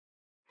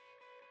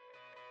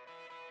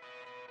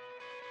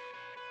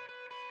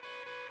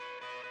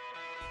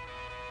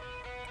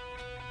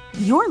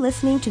You're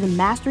listening to the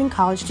Mastering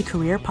College to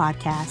Career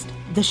podcast,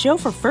 the show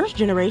for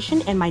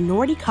first-generation and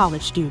minority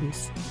college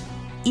students.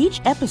 Each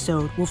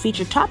episode will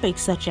feature topics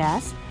such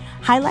as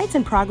highlights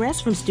and progress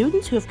from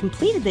students who have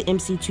completed the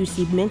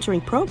MC2C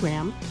mentoring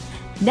program,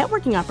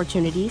 networking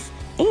opportunities,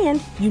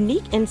 and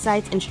unique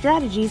insights and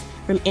strategies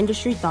from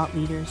industry thought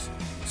leaders.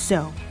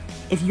 So,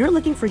 if you're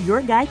looking for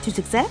your guide to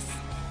success,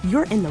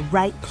 you're in the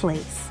right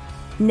place.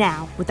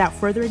 Now, without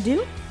further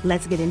ado,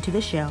 let's get into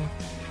the show.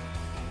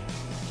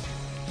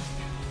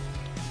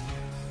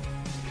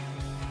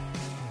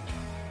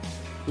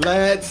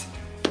 Let's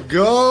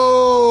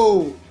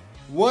go.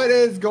 What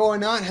is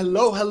going on?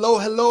 Hello,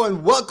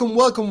 and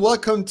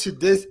welcome to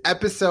this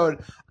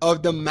episode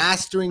of the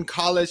Mastering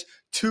College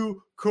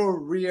to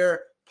Career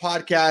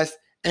podcast.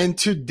 And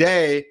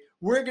today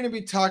we're going to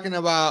be talking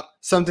about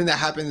something that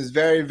happens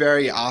very,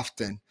 very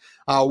often.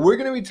 We're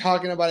going to be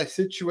talking about a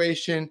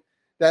situation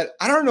that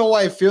I don't know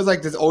why it feels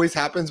like this always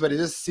happens, but it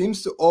just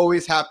seems to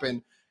always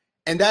happen.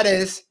 And that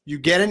is you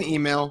get an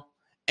email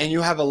and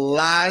you have a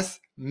last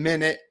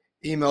minute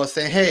email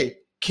saying, hey,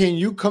 can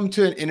you come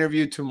to an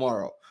interview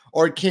tomorrow?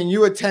 Or can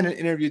you attend an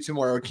interview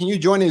tomorrow? Or can you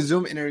join a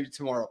Zoom interview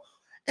tomorrow?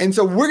 And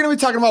so we're going to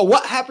be talking about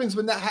what happens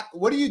when that,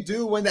 what do you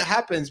do when that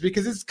happens?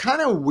 Because it's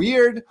kind of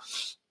weird.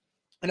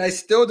 And I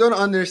still don't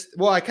understand.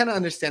 Well, I kind of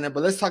understand it,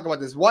 but let's talk about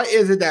this. Why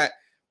is it that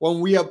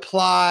when we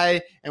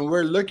apply and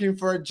we're looking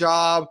for a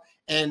job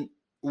and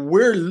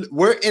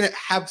we're in it,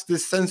 have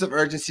this sense of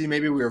urgency,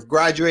 maybe we have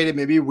graduated,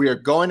 maybe we are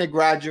going to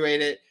graduate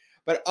it,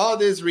 but all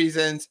these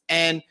reasons,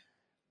 and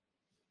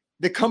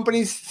the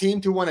companies seem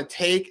to want to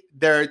take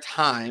their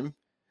time.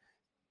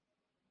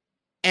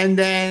 And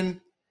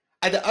then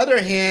at the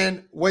other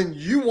hand, when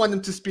you want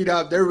them to speed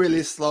up, they're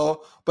really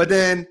slow. But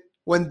then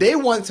when they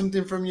want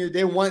something from you,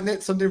 they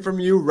want something from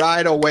you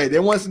right away. They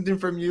want something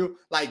from you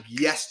like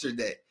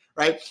yesterday,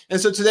 right? And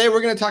so today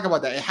we're going to talk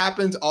about that. It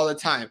happens all the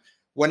time.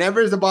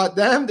 Whenever it's about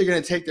them, they're going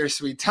to take their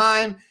sweet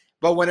time.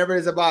 But whenever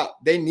it's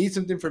about they need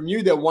something from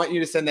you, they want you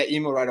to send that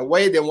email right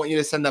away. They want you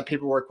to send that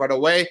paperwork right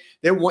away.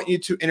 They want you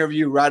to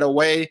interview right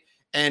away.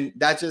 And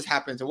that just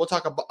happens. And we'll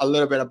talk a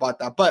little bit about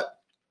that. But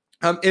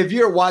if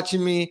you're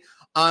watching me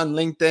on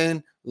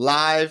LinkedIn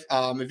live,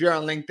 if you're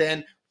on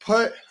LinkedIn,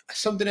 put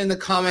something in the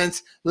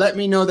comments. Let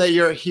me know that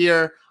you're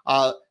here.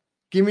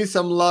 Give me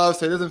some love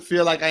so it doesn't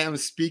feel like I am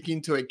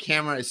speaking to a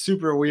camera. It's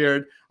super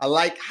weird. I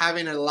like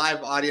having a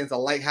live audience. I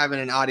like having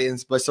an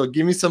audience. But so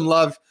give me some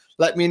love.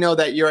 Let me know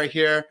that you're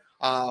here.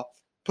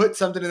 Put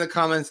something in the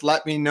comments.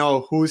 Let me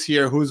know who's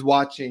here, who's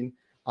watching,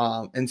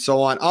 and so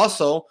on.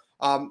 Also,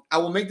 I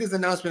will make this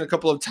announcement a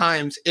couple of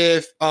times.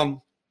 If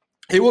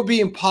it will be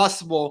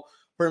impossible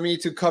for me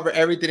to cover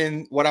everything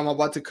in what I'm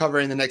about to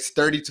cover in the next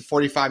 30 to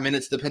 45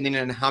 minutes, depending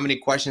on how many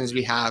questions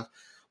we have.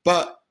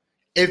 But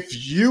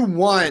if you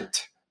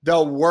want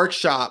the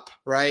workshop,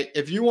 right?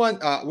 If you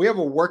want, we have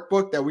a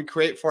workbook that we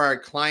create for our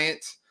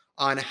clients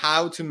on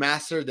how to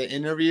master the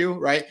interview,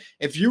 right?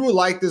 If you would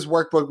like this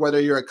workbook, whether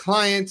you're a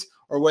client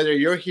or whether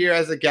you're here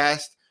as a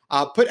guest,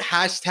 put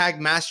hashtag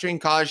Mastering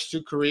College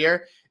to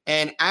Career.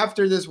 And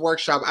after this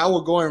workshop, I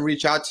will go and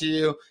reach out to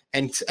you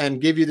and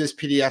give you this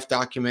PDF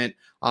document.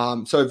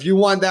 So if you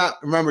want that,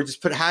 remember,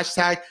 just put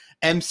hashtag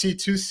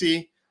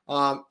MC2C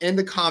in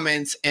the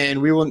comments,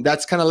 and we will.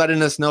 That's kind of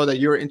letting us know that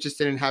you're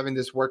interested in having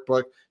this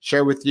workbook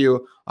share with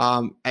you.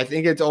 I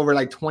think it's over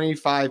like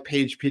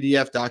 25-page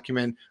PDF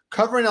document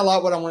covering a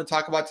lot what I want to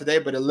talk about today,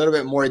 but a little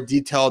bit more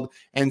detailed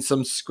and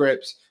some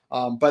scripts.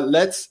 But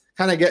let's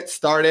kind of get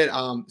started.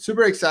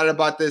 Super excited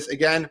about this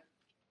again.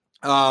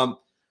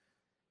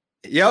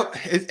 Yep,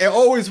 it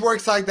always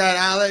works like that,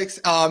 Alex.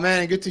 Oh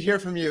man, good to hear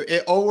from you.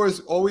 It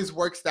always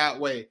works that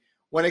way.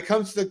 When it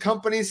comes to the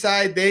company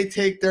side, they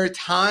take their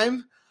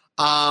time,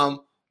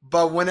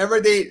 but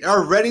whenever they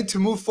are ready to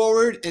move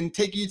forward and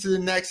take you to the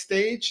next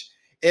stage,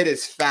 it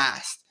is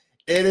fast.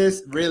 It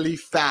is really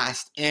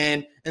fast,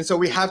 and so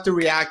we have to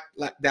react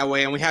like that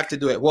way, and we have to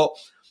do it. Well,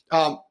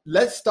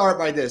 let's start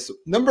by this.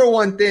 Number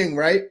one thing,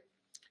 right,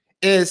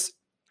 is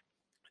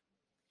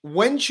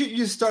when should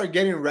you start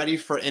getting ready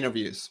for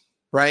interviews?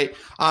 Right.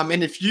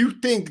 And if you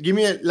think,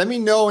 let me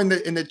know in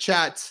the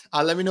chat.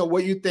 Let me know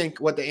what you think,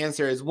 what the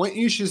answer is, when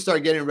you should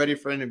start getting ready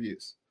for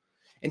interviews.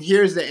 And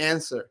here's the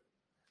answer.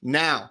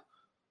 Now,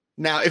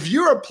 if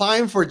you're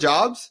applying for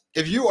jobs,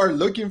 if you are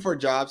looking for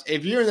jobs,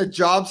 if you're in the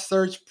job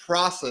search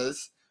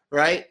process,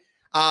 right,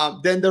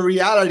 then the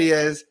reality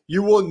is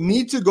you will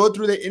need to go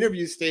through the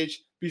interview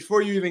stage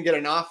before you even get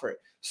an offer.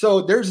 So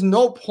there's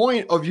no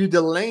point of you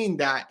delaying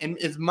that. And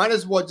it might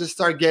as well just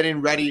start getting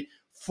ready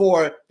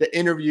for the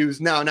interviews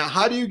now. Now,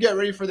 how do you get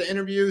ready for the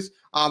interviews?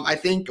 I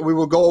think we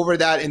will go over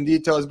that in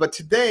details. But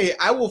today,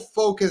 I will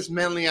focus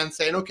mainly on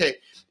saying, okay,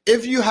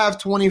 if you have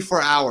 24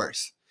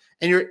 hours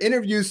and your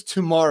interviews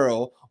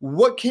tomorrow,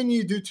 what can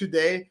you do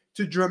today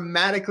to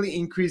dramatically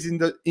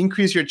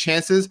increase your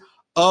chances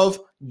of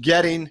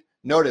getting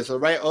noticed,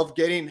 right? Of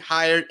getting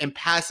hired and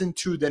passing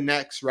to the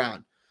next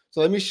round.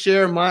 So let me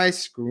share my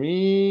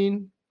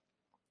screen.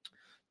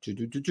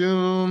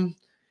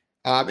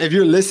 If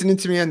you're listening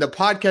to me on the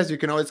podcast, you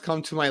can always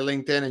come to my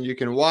LinkedIn and you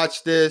can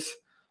watch this.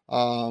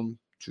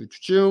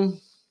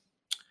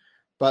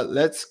 But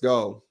let's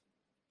go.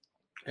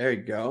 There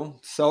you go.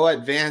 So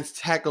advanced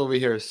tech over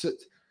here. So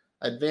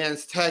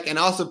advanced tech. And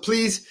also,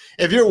 please,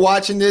 if you're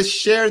watching this,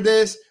 share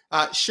this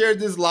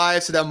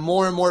live so that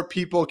more and more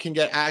people can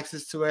get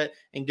access to it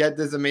and get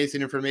this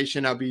amazing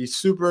information. I'll be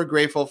super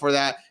grateful for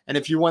that. And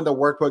if you want the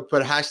workbook,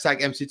 put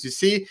hashtag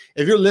MC2C.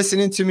 If you're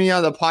listening to me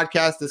on the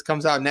podcast, this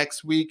comes out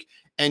next week,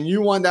 and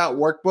you want that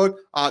workbook,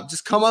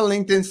 just come on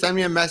LinkedIn, send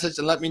me a message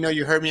and let me know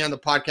you heard me on the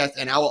podcast.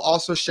 And I will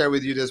also share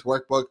with you this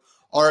workbook.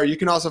 Or you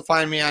can also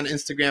find me on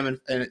Instagram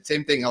and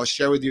same thing, I'll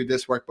share with you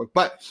this workbook.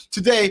 But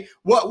today,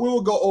 what we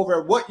will go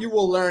over, what you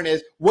will learn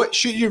is what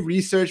should you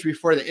research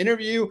before the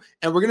interview?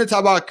 And we're going to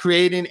talk about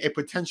creating a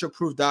potential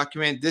proof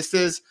document. This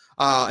is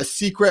a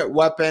secret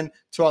weapon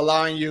to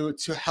allowing you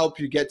to help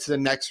you get to the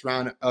next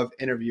round of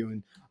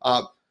interviewing.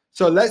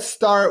 So let's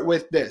start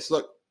with this.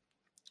 Look,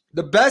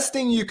 the best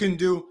thing you can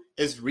do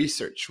is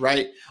research,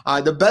 right?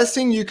 The best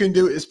thing you can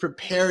do is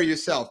prepare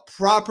yourself.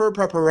 Proper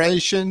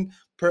preparation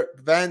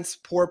prevents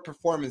poor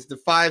performance. The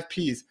 5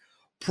 P's.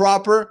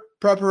 Proper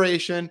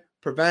preparation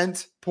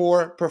prevents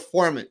poor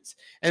performance.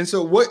 And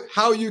so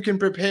how you can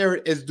prepare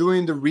is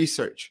doing the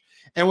research.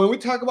 And when we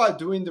talk about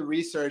doing the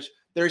research,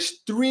 there's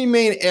 3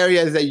 main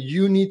areas that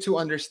you need to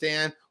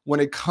understand when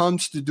it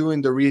comes to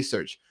doing the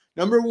research.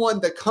 Number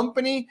 1, the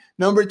company.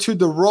 Number 2,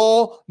 the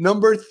role.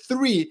 Number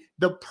 3,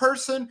 the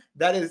person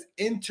that is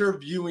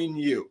interviewing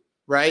you,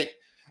 right?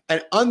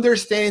 And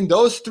understanding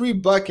those 3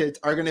 buckets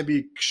are going to be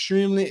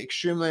extremely,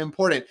 extremely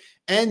important.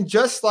 And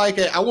just like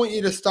it, I want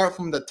you to start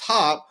from the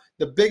top,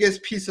 the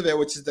biggest piece of it,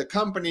 which is the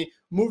company,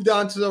 move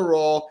down to the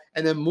role,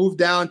 and then move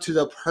down to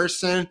the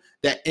person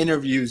that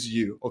interviews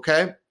you,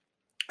 okay?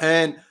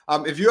 And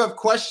if you have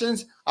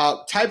questions,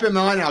 type them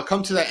on, and I'll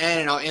come to the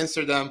end and I'll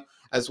answer them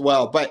as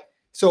well. But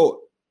so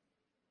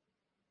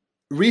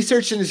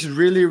researching is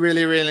really,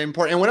 really, really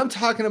important. And when I'm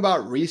talking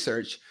about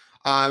research,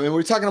 and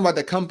we're talking about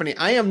the company,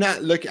 I'm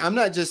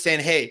not just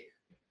saying, hey,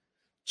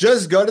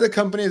 just go to the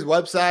company's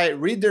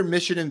website, read their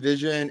mission and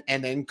vision,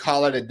 and then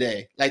call it a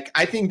day. Like,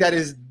 I think that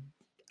is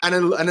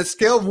on a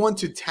scale of 1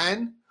 to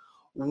 10,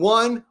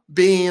 1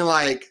 being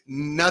like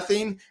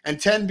nothing,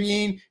 and 10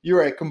 being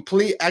you're a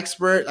complete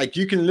expert. Like,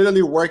 you can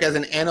literally work as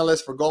an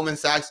analyst for Goldman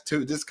Sachs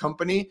to this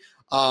company.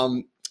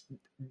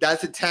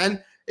 That's a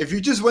 10. If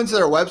you just went to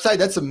their website,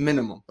 that's a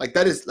minimum.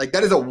 That is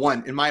a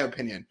 1 in my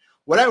opinion.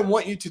 What I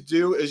want you to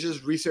do is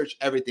just research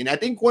everything. I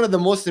think one of the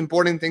most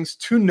important things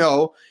to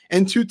know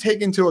and to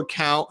take into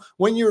account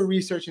when you're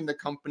researching the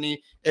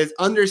company is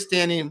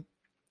understanding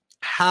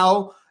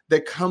how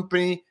the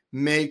company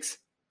makes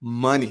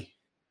money.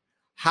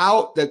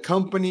 How the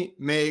company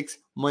makes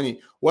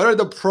money. What are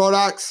the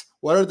products?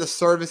 What are the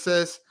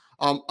services?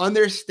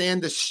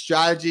 Understand the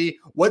strategy.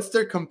 What's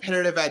their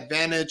competitive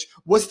advantage?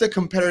 What's the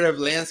competitive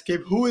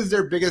landscape? Who is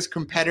their biggest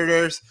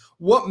competitors?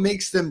 What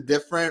makes them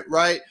different,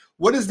 right?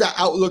 What is the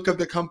outlook of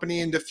the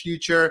company in the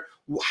future?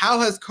 How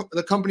has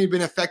the company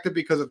been affected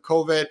because of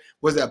COVID?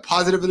 Was it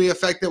positively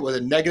affected? Was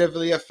it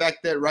negatively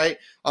affected, right?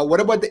 What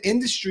about the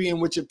industry in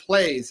which it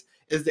plays?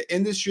 Is the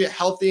industry a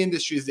healthy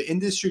industry? Is the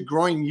industry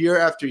growing year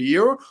after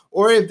year?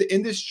 Or is the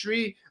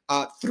industry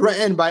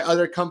threatened by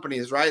other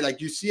companies, right? Like,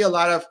 you see a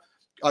lot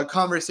of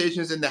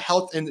conversations in the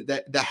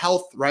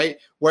health, right?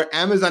 Where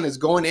Amazon is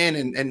going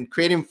in and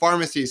creating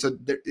pharmacies so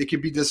it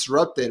could be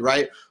disrupted,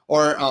 right?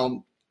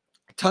 Or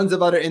tons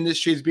of other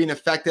industries being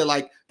affected,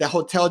 like the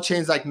hotel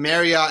chains like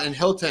Marriott and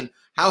Hilton.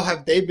 How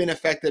have they been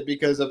affected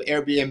because of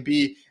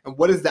Airbnb? And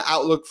what does the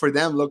outlook for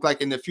them look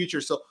like in the future?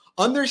 So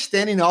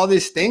understanding all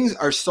these things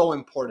are so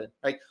important.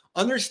 Like,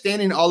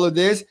 understanding all of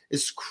this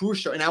is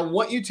crucial. And I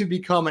want you to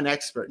become an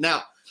expert.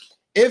 Now,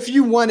 if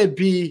you want to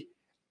be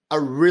a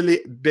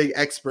really big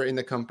expert in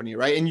the company,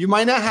 right? And you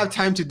might not have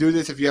time to do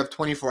this if you have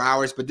 24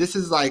 hours, but this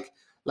is like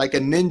a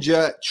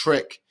ninja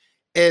trick.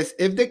 Is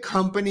if the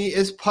company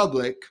is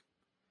public,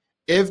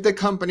 if the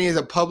company is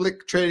a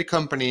public traded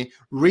company,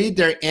 read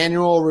their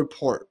annual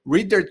report,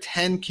 read their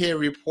 10K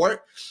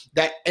report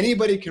that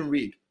anybody can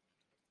read,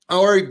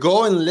 or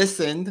go and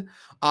listen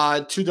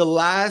to the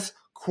last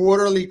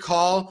quarterly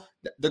call,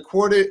 the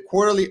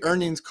quarterly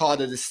earnings call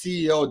that the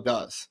CEO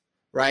does,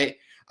 right?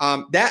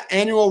 That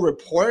annual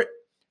report,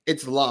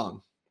 it's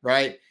long,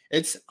 right?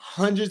 It's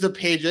hundreds of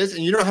pages,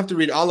 and you don't have to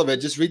read all of it.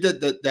 Just read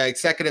the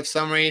executive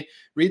summary,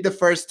 read the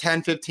first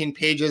 10, 15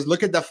 pages,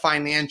 look at the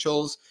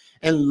financials,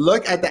 and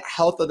look at the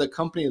health of the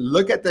company.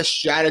 Look at the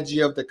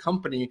strategy of the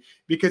company,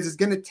 because it's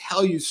going to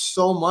tell you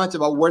so much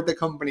about where the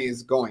company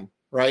is going,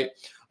 right?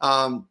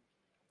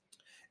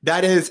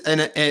 That is,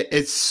 and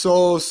it's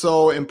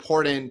so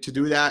important to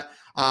do that.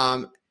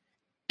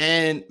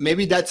 And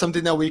maybe that's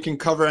something that we can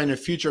cover in a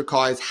future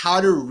call, is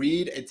how to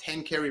read a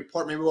 10K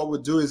report. Maybe what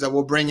we'll do is that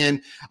we'll bring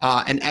in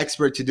an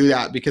expert to do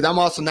that, because I'm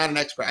also not an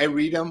expert. I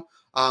read them.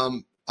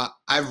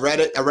 I've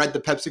read it. I read the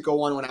PepsiCo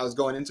one when I was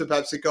going into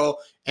PepsiCo.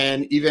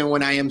 And even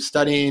when I am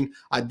studying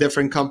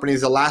different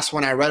companies, the last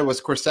one I read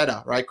was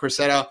Coursera, right?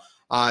 Coursera,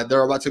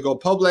 they're about to go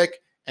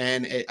public.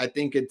 And I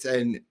think it's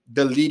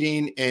the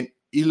leading in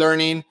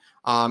e-learning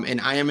And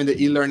I am in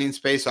the e-learning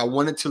space, so I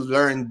wanted to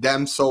learn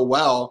them so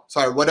well.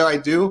 So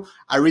what do?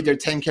 I read their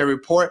 10K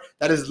report.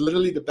 That is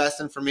literally the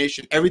best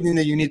information, everything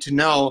that you need to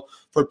know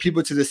for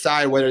people to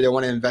decide whether they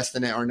want to invest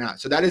in it or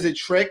not. So that is a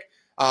trick.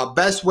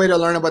 Best way to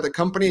learn about the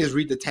company is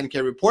read the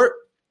 10K report.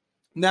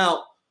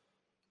 Now,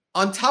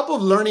 on top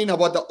of learning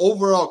about the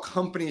overall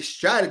company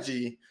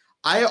strategy,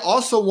 I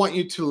also want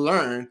you to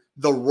learn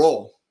the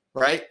role,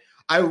 right?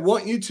 I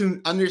want you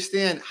to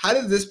understand, how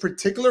does this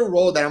particular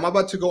role that I'm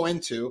about to go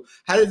into,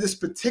 how does this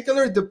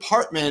particular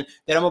department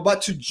that I'm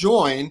about to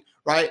join,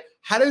 right?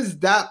 How does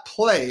that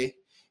play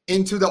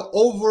into the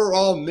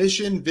overall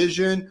mission,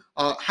 vision?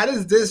 How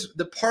does this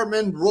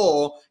department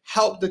role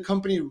help the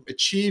company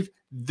achieve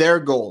their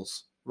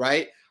goals,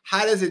 right?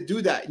 How does it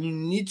do that? You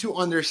need to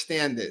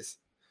understand this.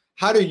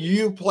 How do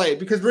you play?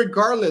 Because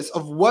regardless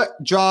of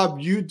what job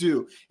you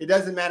do, it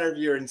doesn't matter if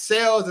you're in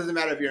sales, it doesn't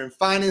matter if you're in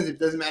finance, it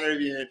doesn't matter if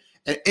you're in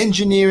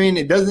engineering,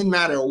 it doesn't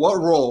matter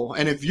what role.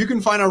 And if you can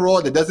find a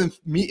role that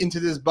doesn't meet into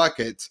this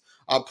bucket,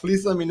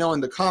 please let me know in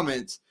the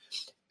comments.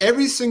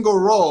 Every single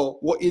role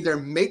will either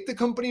make the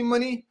company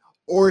money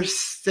or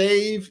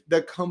save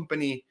the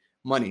company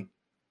money.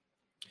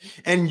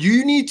 And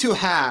you need to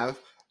have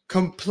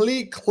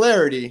complete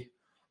clarity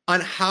on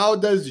how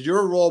does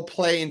your role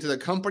play into the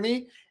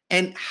company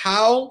and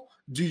how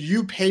do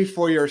you pay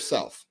for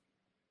yourself.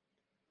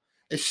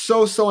 It's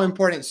so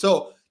important.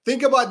 So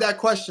think about that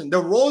question.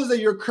 The roles that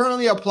you're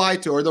currently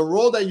applied to, or the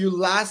role that you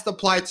last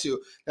applied to,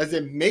 does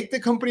it make the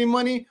company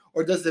money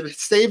or does it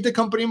save the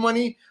company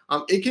money?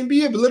 It can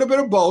be a little bit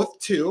of both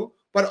too,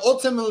 but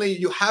ultimately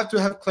you have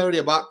to have clarity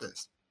about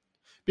this.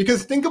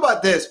 Because think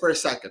about this for a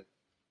second.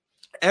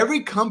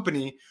 Every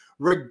company,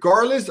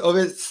 regardless of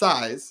its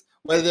size,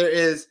 whether it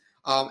is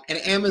an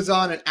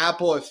Amazon, an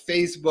Apple, a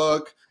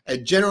Facebook, a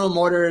General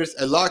Motors,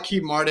 a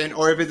Lockheed Martin,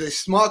 or if it's a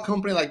small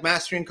company like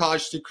Mastering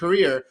College to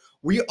Career,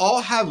 we all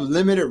have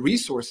limited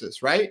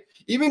resources, right?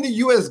 Even the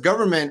US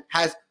government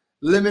has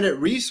limited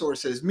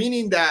resources,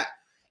 meaning that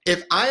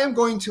if I am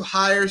going to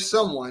hire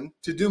someone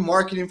to do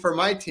marketing for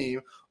my team,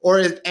 or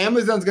if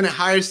Amazon's going to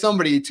hire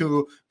somebody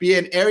to be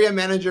an area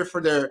manager for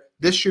their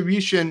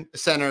distribution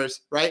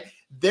centers, right?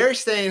 They're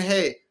saying,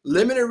 hey,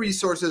 limited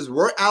resources,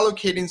 we're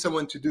allocating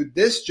someone to do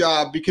this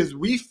job because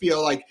we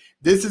feel like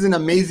this is an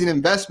amazing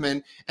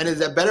investment and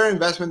is a better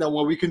investment than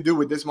what we can do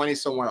with this money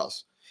somewhere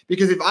else.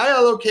 Because if I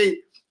allocate,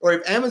 or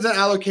if Amazon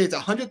allocates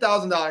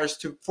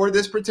 $100,000 for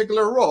this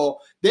particular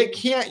role, they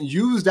can't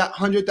use that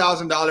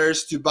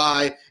 $100,000 to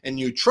buy a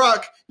new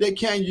truck. They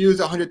can't use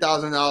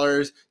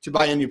 $100,000 to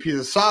buy a new piece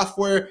of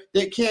software.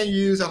 They can't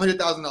use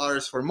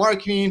 $100,000 for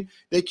marketing.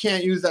 They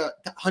can't use that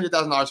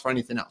 $100,000 for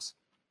anything else,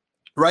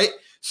 right?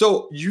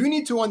 So you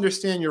need to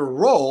understand your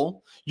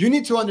role. You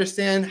need to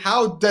understand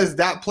how does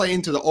that play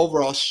into the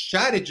overall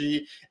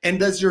strategy, and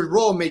does your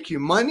role make you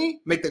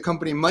money, make the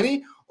company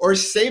money, or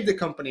save the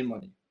company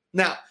money?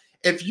 Now,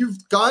 if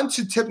you've gone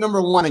to tip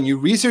number one and you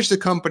researched the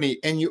company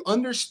and you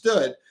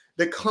understood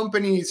the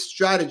company's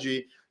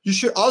strategy, you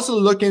should also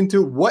look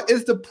into what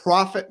is the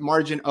profit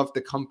margin of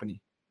the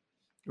company,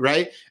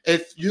 right?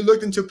 If you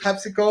looked into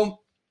PepsiCo,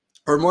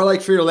 or more like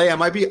Frito-Lay, I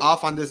might be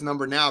off on this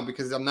number now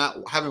because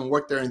haven't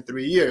worked there in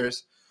 3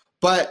 years,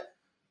 but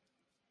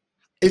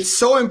it's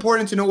so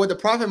important to know what the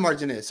profit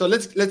margin is. So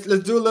let's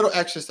do a little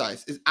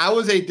exercise. I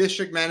was a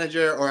district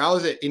manager, or I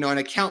was an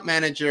account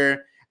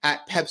manager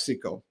at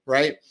PepsiCo,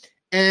 right?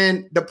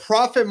 And the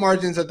profit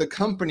margins of the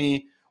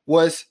company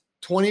was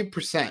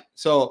 20%.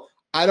 So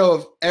out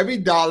of every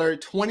dollar,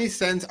 20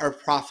 cents are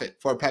profit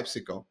for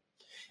PepsiCo.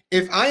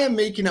 If I am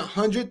making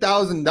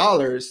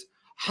 $100,000,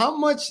 how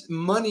much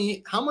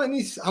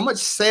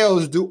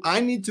sales do I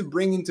need to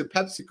bring into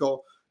PepsiCo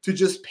to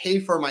just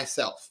pay for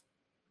myself,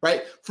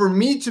 right? For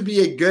me to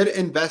be a good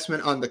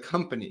investment on the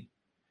company.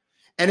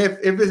 And if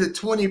it's at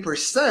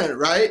 20%,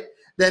 right,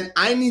 then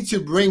I need to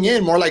bring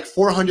in more like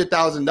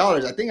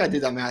 $400,000. I think I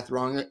did that math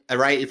wrong,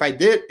 right? If I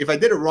did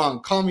it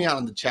wrong, call me out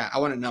on the chat. I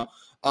want to know.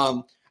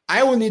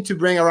 I will need to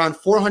bring around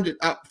 $500,000,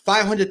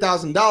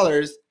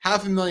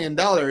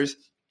 $500,000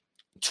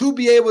 to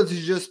be able to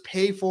just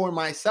pay for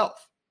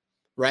myself,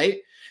 right?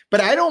 But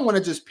I don't want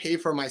to just pay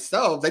for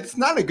myself. That's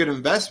not a good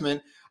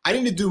investment. I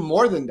need to do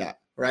more than that,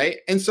 right?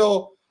 And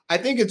so I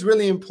think it's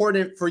really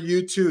important for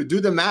you to do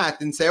the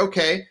math and say,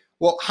 okay,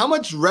 well, how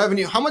much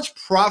revenue, how much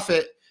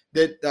profit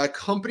did the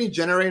company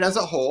generate as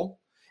a whole?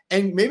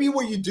 And maybe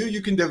what you do,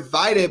 you can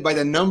divide it by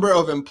the number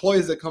of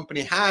employees the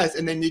company has,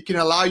 and then it can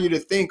allow you to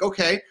think,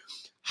 okay,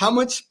 how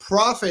much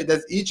profit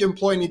does each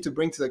employee need to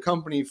bring to the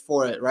company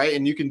for it, right?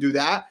 And you can do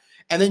that.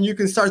 And then you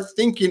can start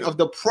thinking of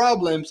the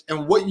problems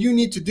and what you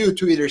need to do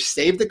to either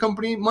save the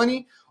company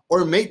money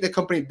or make the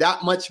company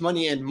that much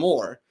money and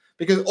more.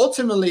 Because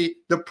ultimately,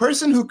 the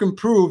person who can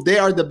prove they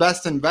are the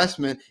best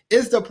investment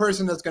is the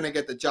person that's going to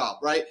get the job,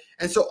 right?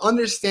 And so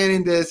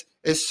understanding this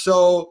is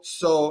so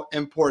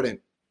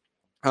important.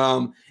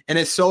 And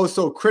it's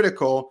so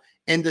critical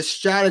in the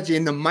strategy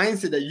and the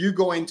mindset that you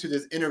go into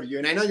this interview.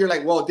 And I know you're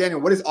like, well,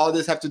 Daniel, what does all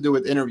this have to do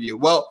with interview?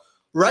 Well,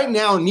 right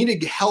now, I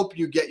need to help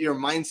you get your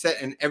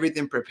mindset and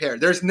everything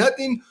prepared. There's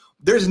nothing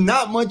there's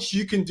not much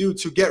you can do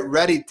to get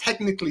ready,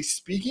 technically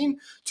speaking,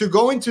 to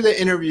go into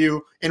the interview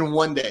in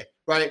one day,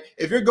 right?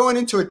 If you're going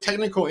into a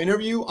technical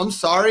interview, I'm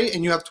sorry,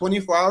 and you have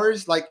 24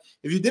 hours, like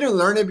if you didn't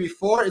learn it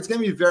before, it's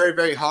going to be very,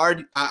 very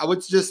hard. I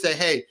would just say,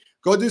 hey,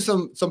 go do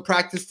some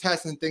practice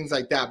tests and things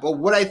like that. But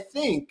what I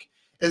think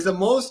is the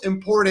most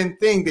important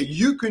thing that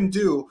you can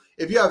do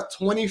if you have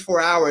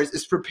 24 hours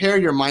is prepare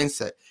your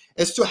mindset.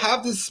 Is to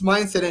have this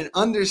mindset and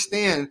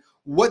understand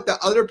what the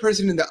other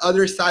person in the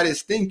other side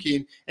is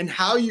thinking and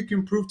how you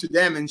can prove to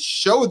them and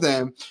show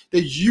them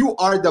that you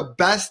are the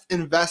best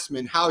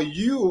investment, how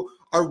you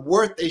are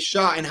worth a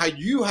shot, and how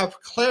you have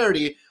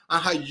clarity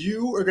on how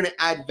you are going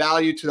to add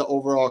value to the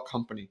overall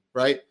company,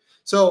 right?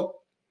 So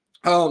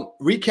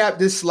recap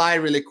this slide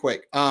really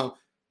quick.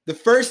 The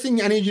first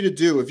thing I need you to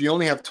do if you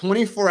only have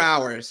 24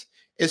 hours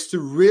is to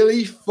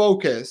really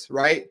focus,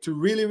 right? To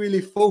really,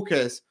 really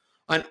focus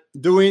on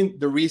doing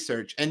the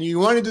research. And you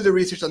want to do the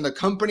research on the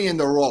company and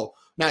the role.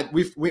 Now,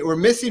 we're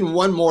missing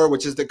one more,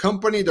 which is the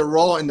company, the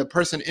role, and the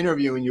person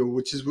interviewing you,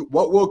 which is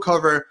what we'll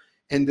cover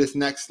in this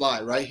next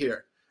slide right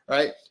here,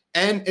 right?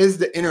 And is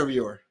the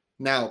interviewer.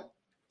 Now,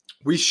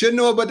 we should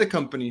know about the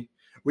company.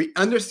 We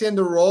understand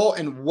the role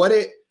and what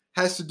it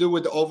has to do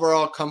with the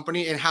overall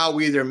company and how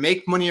we either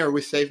make money or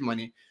we save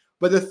money.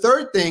 But the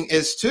third thing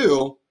is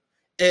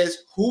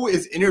who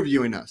is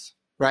interviewing us,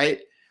 right?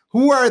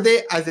 Who are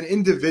they as an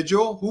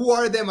individual? Who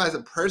are them as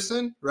a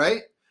person,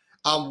 right?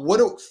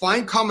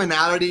 Find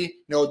commonality.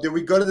 Did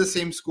we go to the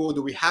same school?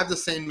 Do we have the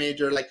same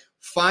major? Like,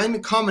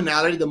 find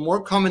commonality. The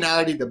more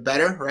commonality, the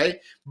better, right?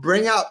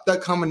 Bring out the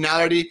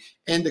commonality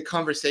in the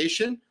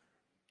conversation.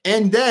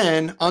 And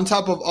then on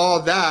top of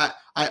all that,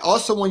 I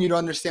also want you to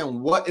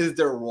understand what is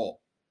their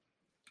role.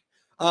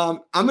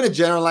 I'm going to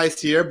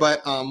generalize here,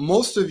 but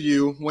most of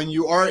you, when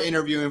you are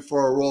interviewing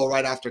for a role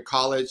right after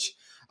college,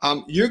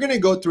 you're going to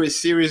go through a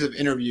series of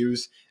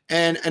interviews.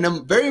 And in a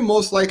very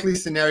most likely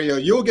scenario,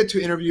 you'll get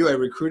to interview a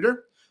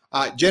recruiter.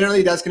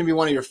 Generally, that's going to be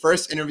one of your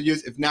first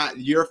interviews. If not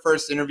your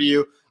first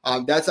interview,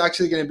 that's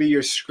actually going to be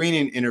your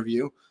screening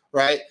interview,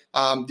 right?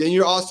 Then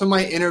you also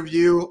might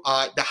interview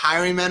the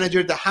hiring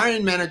manager. The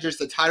hiring manager is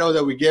the title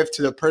that we give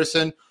to the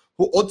person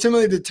who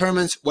ultimately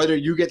determines whether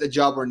you get the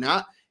job or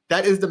not.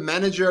 That is the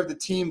manager of the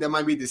team. That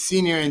might be the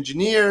senior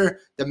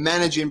engineer, the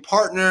managing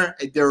partner,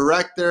 a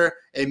director,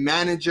 a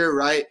manager,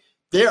 right?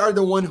 They are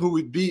the one who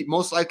would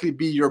most likely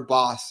be your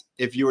boss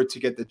if you were to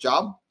get the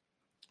job.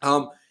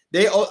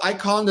 I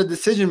call them the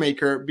decision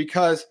maker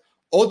because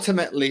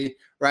ultimately,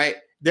 right,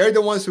 they're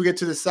the ones who get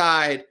to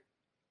decide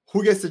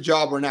who gets the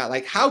job or not.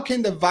 Like, how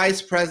can the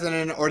vice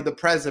president or the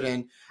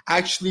president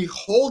actually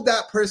hold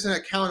that person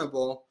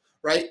accountable,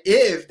 right,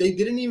 if they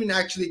didn't even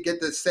actually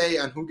get the say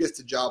on who gets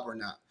the job or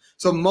not?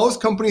 So most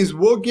companies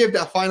will give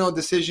that final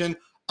decision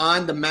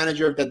on the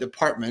manager of the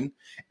department.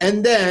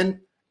 And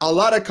then a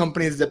lot of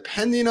companies,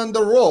 depending on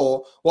the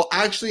role, will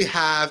actually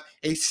have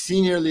a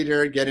senior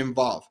leader get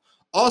involved.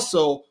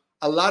 Also,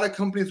 a lot of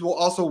companies will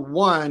also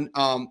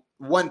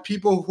want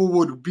people who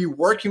would be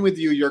working with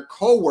you, your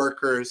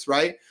coworkers,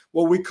 right?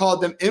 What we call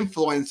them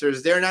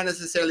influencers. They're not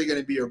necessarily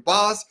going to be your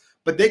boss,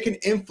 but they can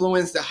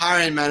influence the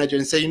hiring manager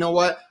and say, you know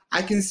what?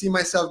 I can see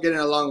myself getting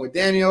along with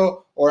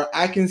Daniel, or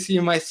I can see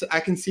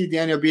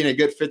Daniel being a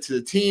good fit to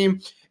the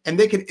team, and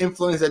they can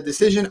influence that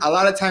decision. A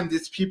lot of times,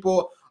 these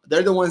people,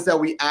 they're the ones that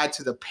we add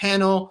to the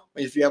panel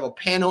if you have a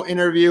panel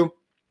interview.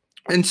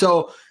 And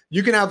so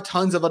you can have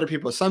tons of other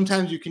people.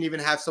 Sometimes you can even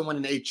have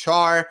someone in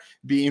HR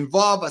be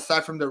involved,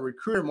 aside from the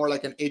recruiter, more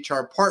like an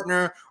HR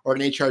partner or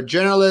an HR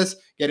generalist,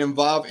 get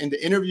involved in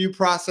the interview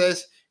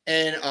process,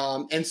 and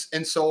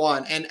so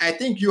on. And I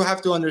think you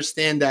have to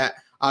understand that.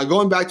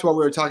 Going back to what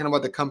we were talking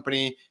about, the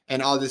company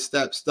and all these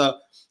steps, the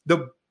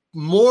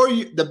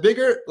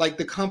bigger like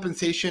the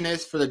compensation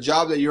is for the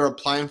job that you're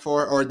applying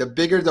for, or the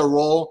bigger the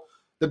role,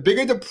 the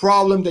bigger the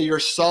problem that you're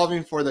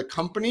solving for the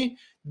company,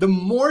 the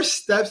more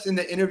steps in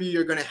the interview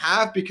you're going to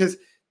have, because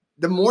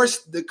the more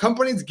the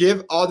companies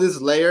give all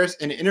these layers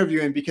in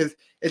interviewing, because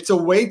it's a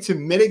way to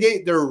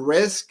mitigate their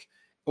risk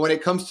when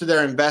it comes to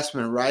their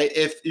investment, right?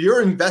 If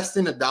you're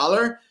investing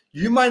 $1,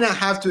 you might not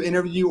have to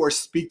interview or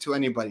speak to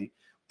anybody.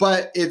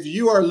 But if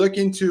you are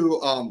looking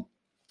to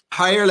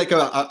hire like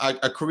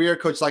a career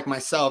coach like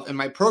myself, and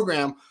my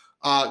program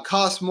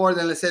costs more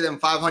than, let's say, than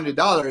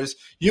 $500,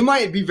 you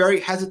might be very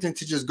hesitant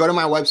to just go to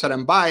my website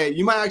and buy it.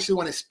 You might actually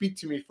want to speak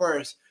to me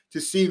first to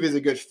see if it's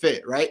a good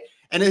fit, right?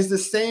 And it's the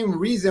same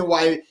reason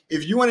why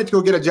if you wanted to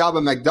go get a job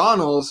at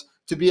McDonald's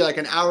to be like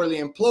an hourly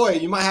employee,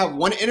 you might have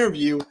one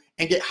interview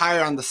and get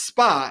hired on the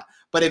spot.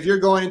 But if you're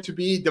going to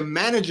be the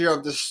manager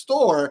of the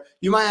store,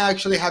 you might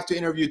actually have to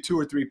interview 2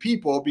 or 3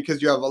 people,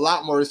 because you have a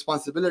lot more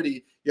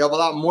responsibility. You have a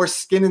lot more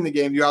skin in the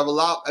game. You're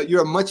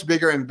a much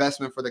bigger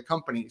investment for the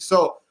company.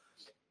 So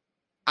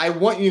let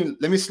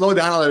me slow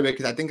down a little bit,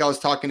 because I think I was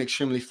talking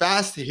extremely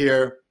fast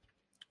here.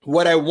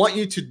 What I want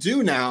you to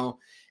do now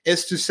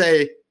is to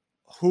say,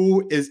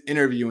 who is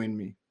interviewing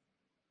me?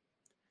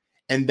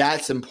 And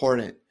that's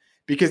important,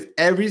 because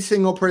every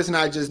single person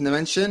I just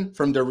mentioned,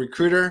 from the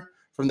recruiter,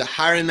 from the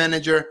hiring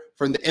manager,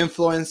 from the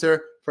influencer,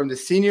 from the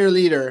senior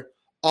leader,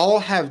 all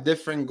have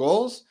different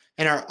goals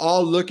and are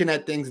all looking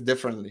at things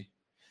differently.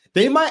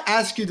 They might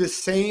ask you the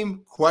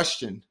same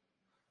question,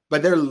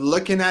 but they're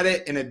looking at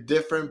it in a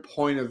different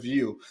point of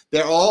view.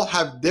 They all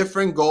have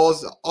different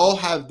goals, all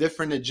have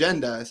different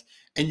agendas,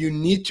 and you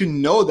need to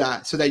know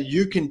that so that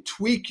you can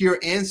tweak your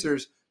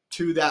answers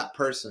to that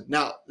person.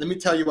 Now, let me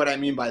tell you what I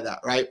mean by that,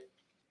 right?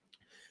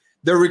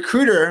 The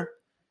recruiter,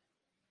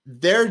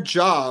 their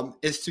job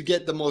is to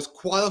get the most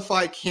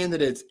qualified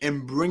candidates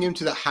and bring them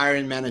to the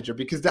hiring manager,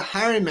 because the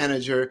hiring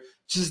manager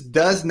just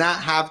does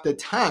not have the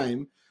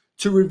time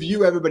to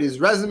review everybody's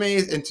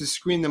resumes and to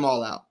screen them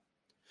all out.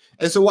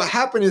 And so what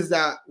happened is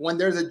that when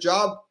there's a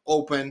job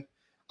open,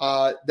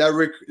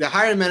 the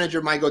hiring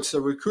manager might go to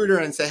the recruiter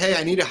and say, hey,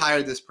 I need to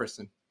hire this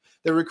person.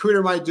 The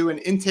recruiter might do an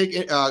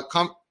intake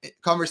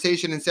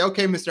conversation and say,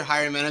 okay, Mr.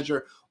 Hiring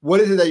Manager, what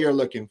is it that you're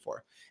looking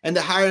for? And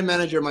the hiring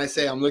manager might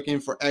say, I'm looking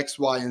for X,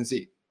 Y, and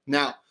Z.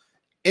 Now,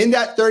 in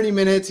that 30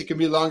 minutes, it can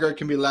be longer, it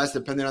can be less,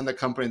 depending on the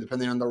company,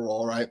 depending on the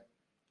role, right?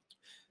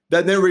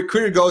 Then the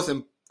recruiter goes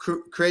and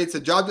creates a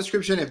job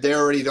description if they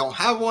already don't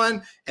have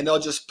one, and they'll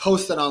just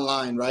post it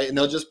online, right? And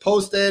they'll just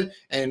post it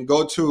and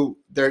go to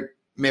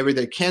maybe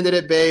their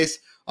candidate base,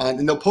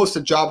 and they'll post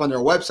a job on their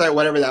website,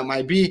 whatever that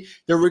might be.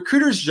 The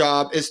recruiter's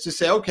job is to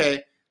say,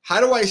 okay, how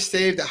do I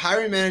save the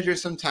hiring manager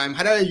some time?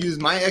 How do I use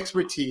my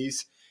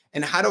expertise?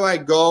 And how do I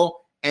go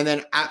and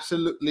then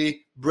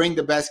absolutely bring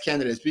the best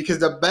candidates? Because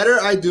the better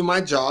I do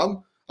my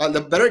job,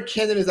 the better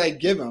candidates I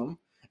give them,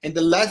 and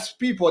the less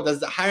people that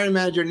the hiring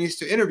manager needs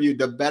to interview,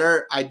 the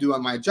better I do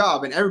on my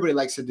job. And everybody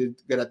likes to do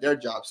good at their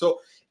job. So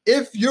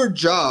if you're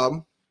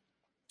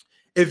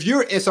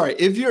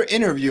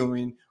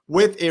interviewing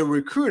with a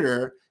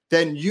recruiter,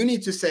 then you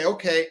need to say,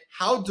 okay,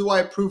 how do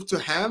I prove to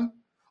him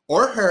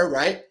or her,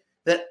 right,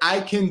 that I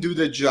can do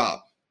the job?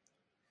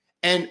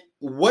 And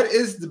what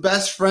is the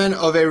best friend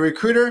of a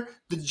recruiter?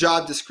 The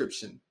job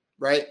description,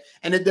 right?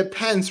 And it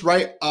depends,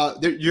 right?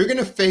 You're going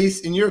to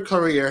face in your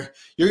career,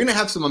 you're going to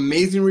have some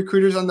amazing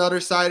recruiters on the other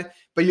side,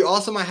 but you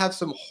also might have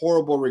some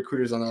horrible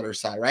recruiters on the other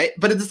side, right?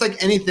 But it's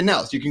like anything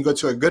else. You can go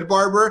to a good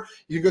barber,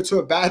 you can go to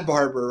a bad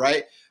barber,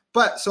 right?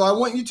 But so I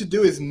want you to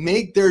do is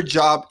make their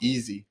job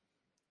easy.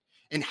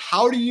 And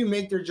how do you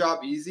make their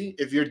job easy?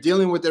 If you're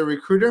dealing with a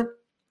recruiter,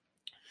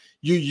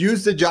 you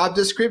use the job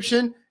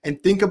description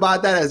and think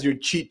about that as your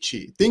cheat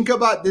sheet. Think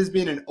about this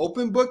being an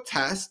open book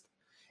test,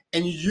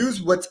 and you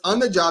use what's on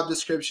the job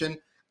description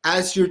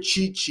as your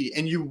cheat sheet.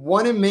 And you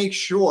want to make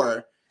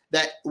sure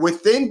that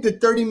within the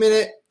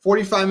 30-minute,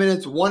 45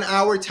 minutes, 1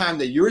 hour time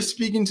that you're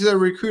speaking to the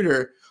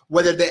recruiter,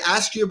 whether they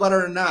ask you about it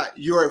or not,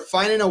 you are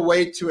finding a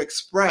way to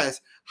express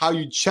how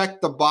you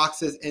check the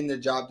boxes in the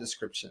job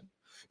description.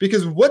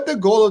 Because what the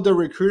goal of the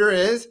recruiter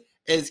is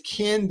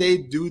can they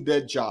do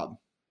the job?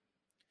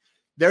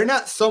 They're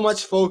not so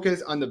much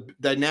focused on the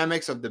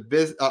dynamics of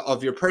the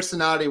of your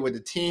personality with the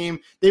team.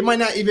 They might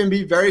not even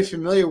be very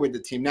familiar with the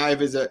team. Now,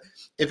 if it's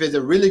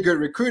a really good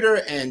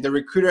recruiter and the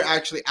recruiter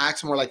actually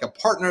acts more like a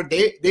partner,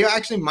 they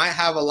actually might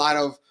have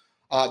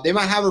they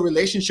might have a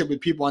relationship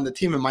with people on the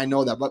team and might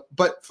know that.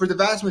 But for the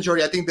vast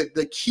majority, I think that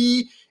the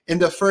key in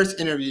the first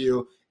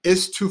interview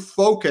is to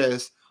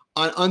focus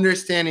on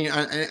understanding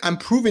and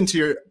proving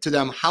to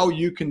them how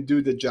you can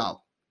do the job.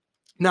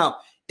 Now,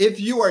 if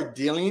you are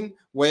dealing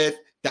with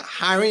the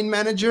hiring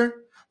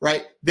manager,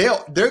 right,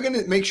 they're going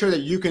to make sure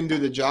that you can do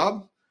the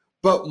job.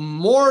 But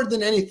more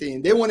than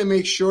anything, they want to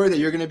make sure that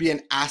you're going to be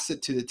an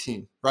asset to the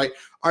team, right?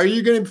 Are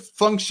you going to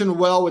function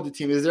well with the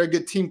team? Is there a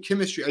good team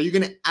chemistry? Are you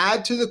going to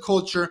add to the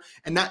culture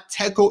and not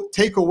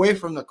take away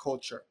from the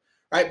culture,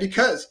 right?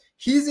 Because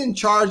he's in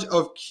charge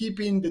of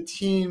keeping the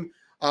team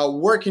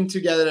working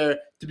together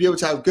to be able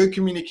to have good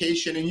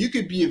communication. And you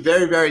could be a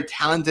very, very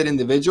talented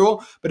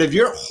individual, but if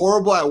you're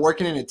horrible at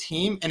working in a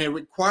team and it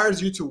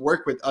requires you to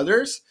work with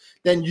others,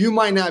 then you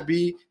might not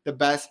be the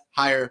best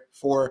hire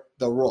for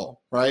the role,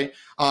 right?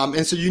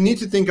 And so you need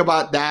to think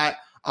about that.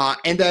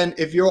 And then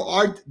if you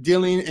are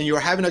dealing and you're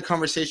having a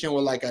conversation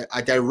with like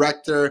a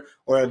director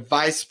or a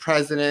vice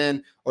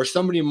president or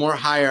somebody more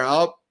higher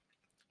up,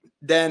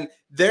 then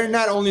they're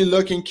not only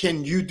looking,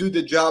 can you do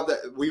the job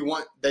that we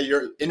want, that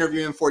you're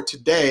interviewing for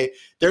today?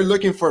 They're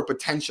looking for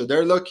potential.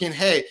 They're looking,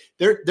 hey,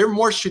 they're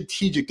more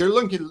strategic. They're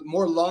looking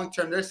more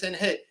long-term. They're saying,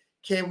 hey,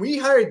 can we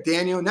hire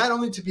Daniel not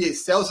only to be a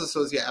sales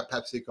associate at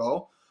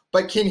PepsiCo,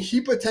 but can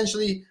he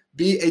potentially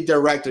be a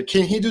director?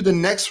 Can he do the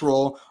next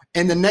role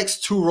and the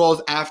next two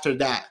roles after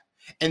that?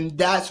 And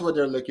that's what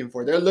they're looking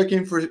for. They're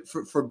looking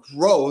for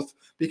growth,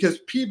 because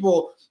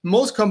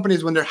most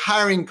companies, when they're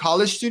hiring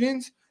college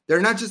students, they're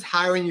not just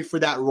hiring you for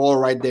that role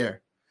right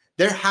there.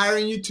 They're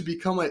hiring you to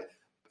become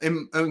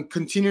and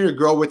continue to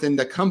grow within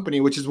the company,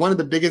 which is one of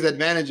the biggest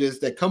advantages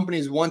that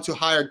companies want to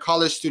hire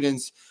college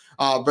students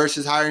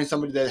versus hiring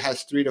somebody that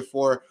has 3 to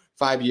 4,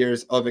 5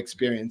 years of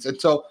experience. And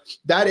so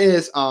that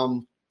is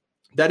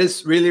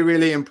really,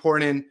 really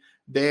important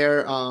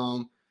there.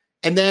 And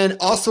then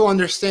also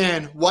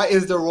understand, what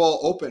is the role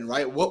open,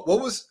 right?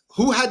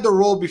 Who had the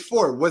role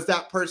before? Was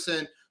that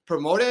person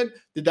promoted?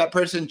 Did that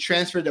person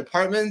transfer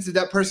departments? Did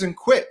that person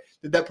quit?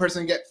 did that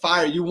person get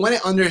fired? You want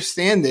to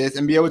understand this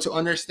and be able to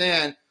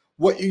understand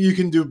what you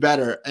can do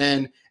better.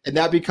 And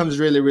that becomes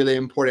really, really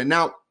important.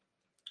 Now,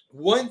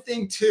 one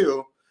thing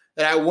too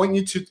that I want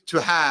you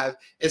to have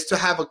is to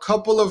have a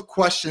couple of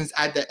questions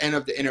at the end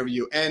of the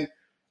interview. And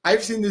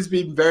I've seen this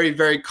be very,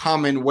 very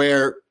common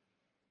where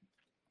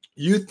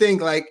you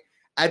think like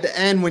at the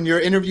end when you're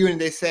interviewing,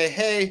 they say,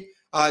 hey,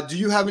 do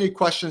you have any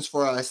questions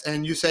for us?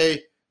 And you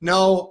say,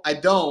 no, I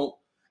don't.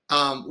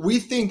 We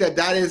think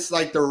that is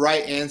like the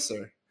right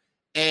answer.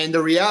 And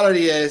the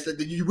reality is that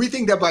we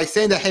think that by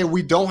saying that, hey,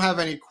 we don't have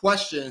any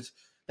questions,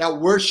 that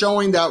we're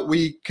showing that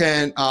we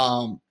can,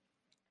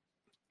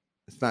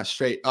 it's not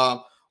straight.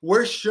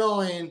 We're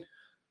showing,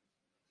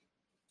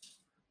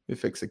 let me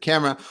fix the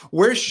camera.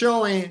 We're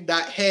showing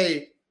that,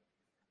 hey,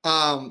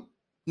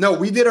 no,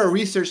 we did our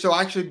research. So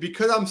actually,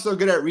 because I'm so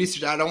good at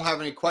research, I don't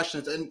have any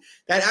questions. And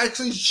that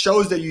actually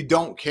shows that you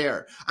don't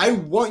care. I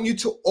want you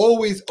to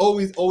always,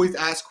 always, always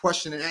ask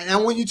questions. And I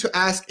want you to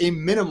ask a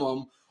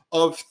minimum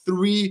of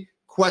 3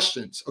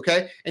 questions.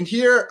 Okay. And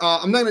here,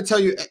 I'm not going to tell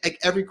you like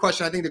every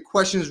question. I think the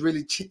questions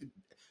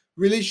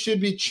really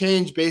should be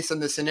changed based on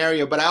the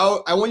scenario. But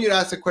I want you to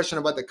ask a question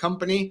about the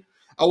company.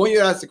 I want you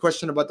to ask a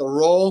question about the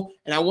role.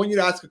 And I want you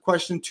to ask a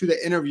question to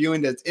the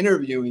interviewing that's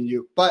interviewing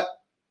you. But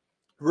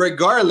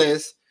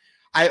regardless,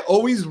 I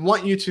always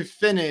want you to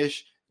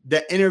finish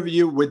the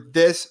interview with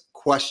this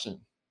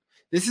question.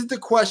 This is the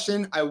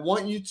question I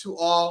want you to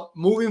all,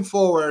 moving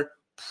forward,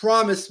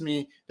 promise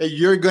me that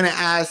you're going to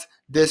ask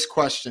this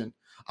question.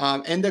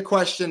 And the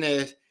question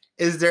is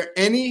there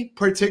any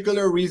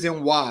particular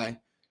reason why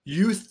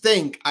you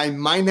think I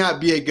might not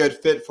be a good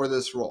fit for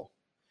this role?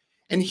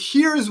 And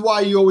here's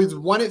why you always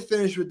want to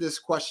finish with this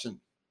question.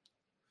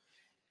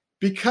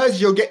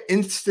 Because you'll get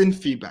instant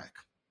feedback.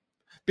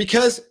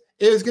 Because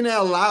it is going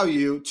to allow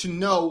you to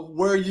know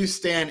where you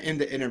stand in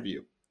the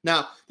interview.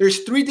 Now,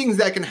 there's 3 things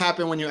that can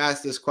happen when you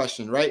ask this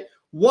question, right?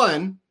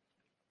 1,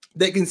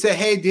 they can say,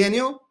 hey,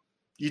 Daniel,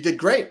 you did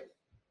great.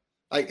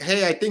 Like,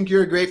 hey, I think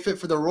you're a great fit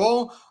for the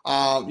role.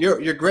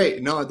 You're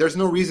great. No, there's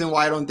no reason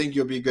why I don't think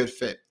you'll be a good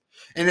fit.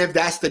 And if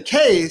that's the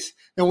case,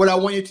 then what I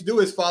want you to do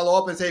is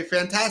follow up and say,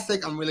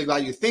 fantastic, I'm really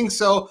glad you think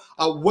so.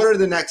 What are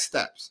the next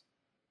steps?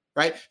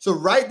 Right? So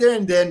right there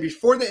and then,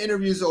 before the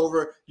interview is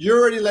over, you're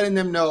already letting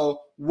them know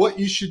what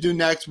you should do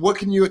next. What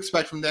can you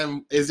expect from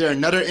them? Is there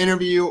another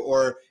interview,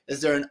 or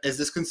is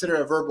this considered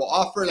a verbal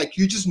offer? Like,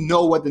 you just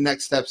know what the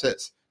next steps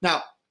is.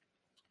 Now,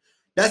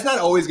 that's not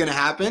always going to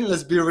happen.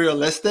 Let's be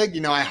realistic.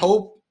 I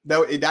hope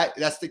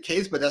that's the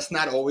case, but that's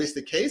not always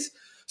the case.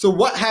 So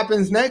what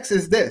happens next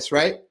is this,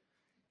 right?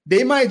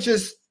 They might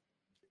just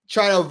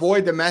try to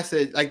avoid the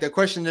message, like the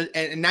question,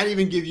 and not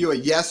even give you a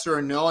yes or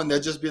a no. And they'll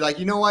just be like,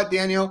 you know what,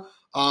 Daniel,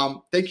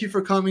 thank you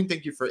for coming.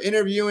 Thank you for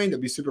interviewing. They'll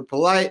be super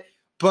polite.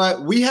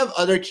 But we have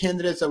other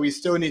candidates that we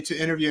still need to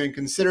interview and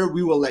consider.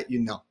 We will let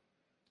you know.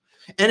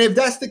 And if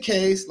that's the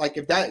case, like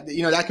if that,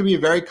 that could be a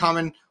very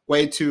common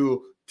way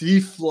to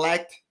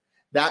deflect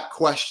that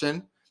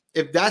question.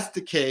 If that's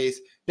the case,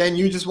 then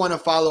you just want to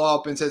follow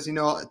up and says,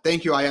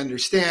 thank you, I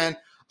understand.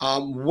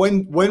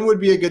 When would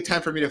be a good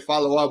time for me to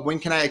follow up? When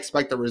can I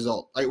expect a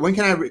result? Like when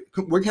can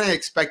I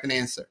expect an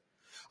answer?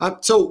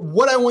 So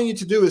what I want you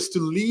to do is to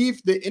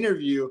leave the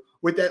interview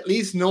with at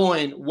least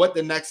knowing what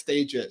the next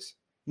stage is.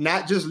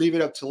 Not just leave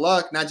it up to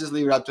luck, not just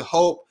leave it up to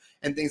hope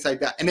and things like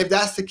that. And if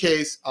that's the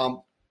case,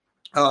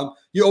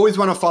 you always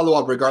want to follow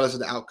up regardless of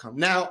the outcome.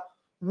 Now,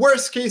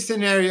 worst case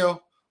scenario,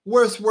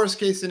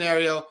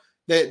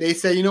 they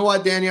say, you know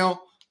what,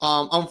 Daniel,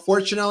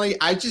 unfortunately,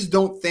 I just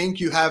don't think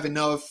you have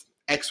enough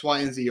X, Y,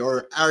 and Z.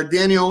 Or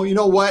Daniel, you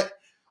know what,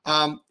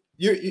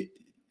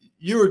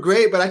 you were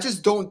great, but I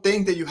just don't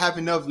think that you have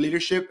enough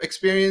leadership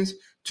experience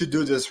to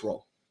do this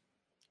role.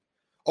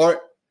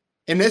 Or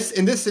in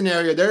this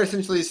scenario, they're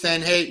essentially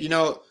saying, hey,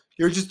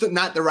 you're just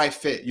not the right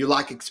fit. You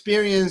lack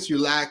experience, you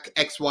lack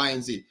X, Y,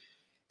 and Z.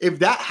 If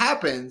that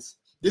happens,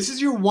 this is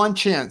your one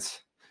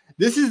chance.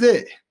 This is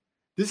it.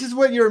 This is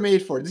what you're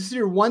made for. This is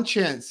your one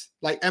chance,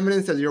 like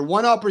Eminem says, your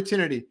one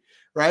opportunity,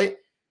 right,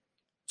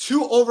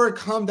 to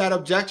overcome that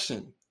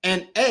objection.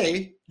 And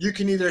you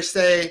can either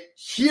say,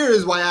 here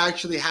is why I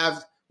actually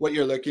have what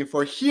you're looking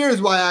for.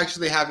 Here's why I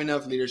actually have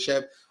enough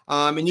leadership.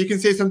 And you can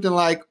say something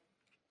like,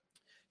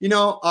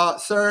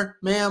 sir,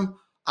 ma'am,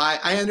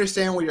 I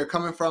understand where you're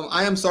coming from.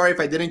 I am sorry if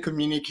I didn't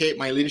communicate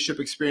my leadership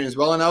experience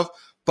well enough,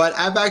 but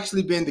I've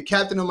actually been the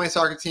captain of my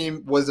soccer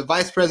team, was the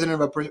vice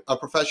president of a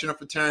professional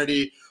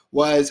fraternity,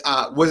 was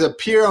a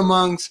peer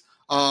amongst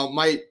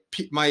my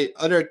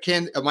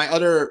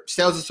other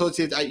sales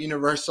associates at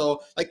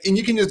Universal. And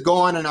you can just go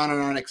on and on and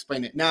on and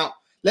explain it. Now,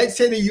 let's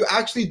say that you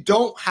actually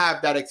don't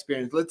have that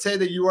experience. Let's say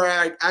that you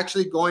are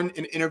actually going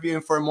and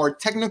interviewing for a more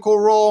technical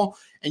role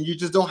and you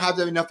just don't have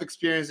enough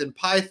experience in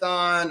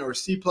Python or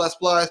C++,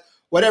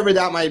 whatever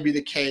that might be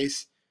the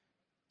case.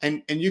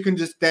 And you can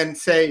just then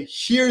say,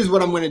 here's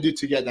what I'm going to do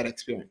to get that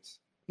experience.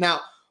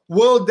 Now,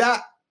 will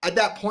that at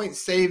that point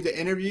save the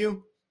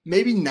interview?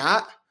 Maybe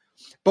not.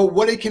 But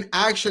what it can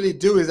actually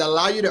do is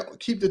allow you to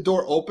keep the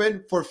door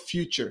open for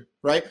future,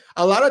 right?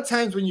 A lot of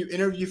times when you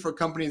interview for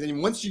companies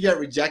and once you get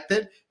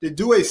rejected, they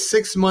do a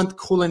 6-month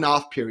cooling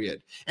off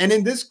period. And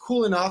in this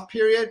cooling off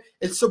period,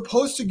 it's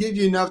supposed to give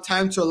you enough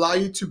time to allow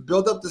you to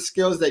build up the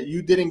skills that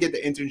you didn't get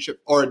the internship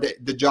or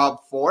the job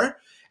for.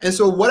 And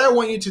so what I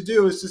want you to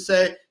do is to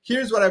say,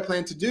 here's what I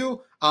plan to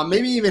do.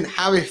 Maybe even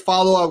have a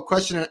follow-up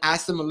question and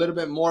ask them a little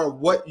bit more of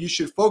what you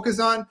should focus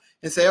on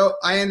and say, oh,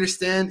 I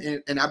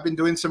understand. And I've been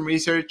doing some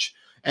research.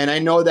 And I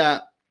know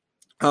that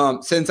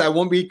since I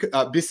won't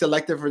be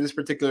selected for this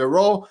particular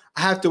role,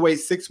 I have to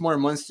wait 6 more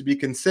months to be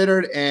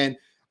considered. And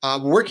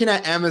working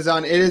at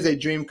Amazon, it is a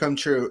dream come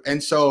true.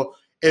 And so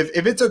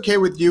if it's okay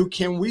with you,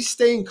 can we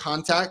stay in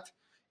contact?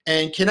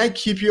 And can I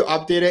keep you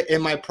updated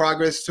in my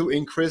progress to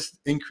increase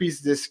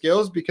these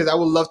skills? Because I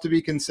would love to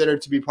be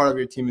considered to be part of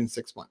your team in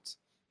 6 months.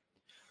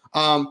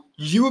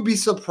 You would be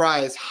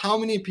surprised how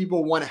many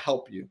people want to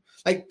help you.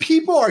 Like,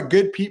 people are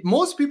good people.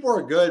 Most people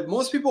are good.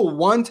 Most people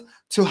want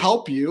to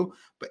help you,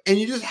 and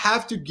you just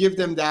have to give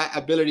them that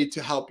ability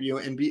to help you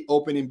and be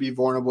open and be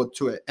vulnerable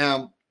to it.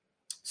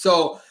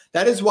 So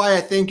that is why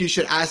I think you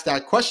should ask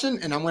that question.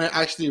 And I'm going to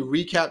actually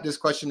recap this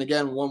question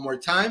again one more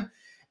time.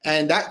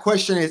 And that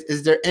question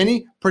is there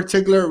any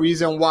particular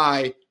reason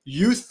why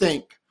you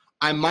think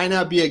I might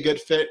not be a good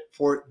fit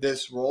for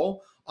this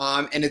role?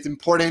 And it's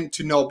important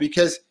to know,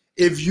 because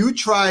if you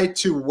try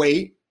to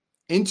wait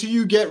until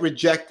you get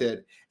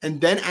rejected and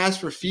then ask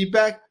for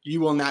feedback, you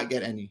will not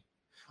get any.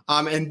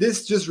 And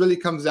this just really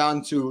comes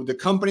down to the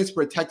companies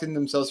protecting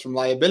themselves from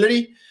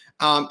liability.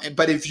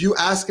 But if you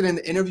ask it in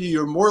the interview,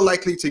 you're more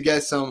likely to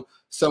get some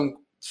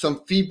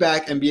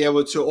feedback and be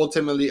able to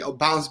ultimately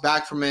bounce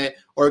back from it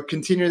or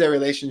continue their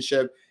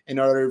relationship in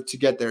order to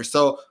get there.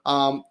 So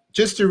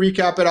just to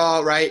recap it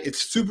all, right?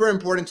 It's super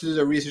important to do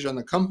the research on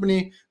the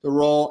company, the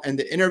role, and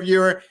the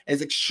interviewer.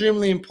 It's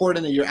extremely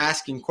important that you're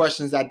asking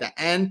questions at the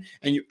end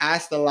and you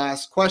ask the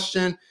last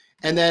question.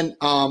 And then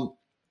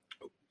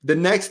the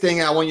next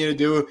thing I want you to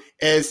do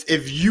is,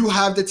 if you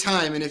have the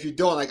time, and if you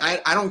don't, like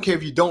I don't care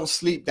if you don't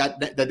sleep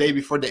the day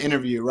before the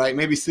interview, right?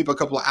 Maybe sleep a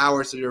couple of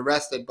hours so you're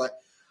rested, but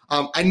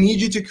I need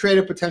you to create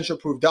a potential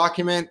proof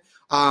document.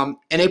 And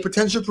a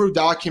potential proof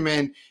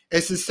document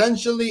is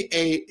essentially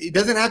it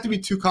doesn't have to be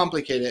too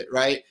complicated,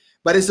 right?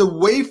 But it's a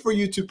way for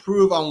you to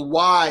prove on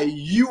why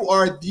you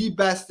are the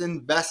best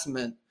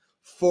investment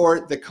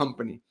for the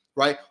company,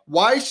 right?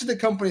 Why should the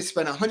company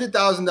spend $100,000,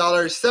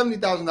 $70,000,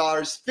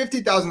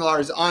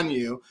 $50,000 on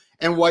you,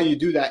 and why you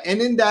do that?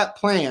 And in that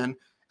plan,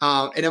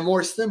 in a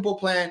more simple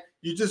plan,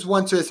 you just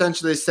want to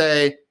essentially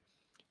say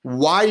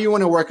why you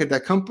want to work at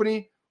that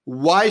company,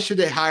 why should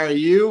they hire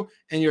you,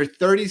 and your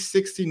 30,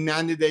 60,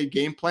 90-day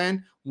game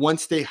plan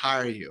once they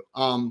hire you.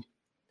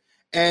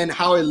 And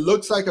how it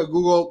looks like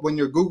when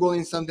you're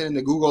Googling something in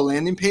the Google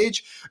landing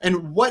page.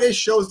 And what it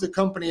shows the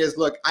company is,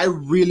 look, I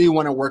really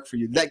want to work for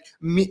you. Like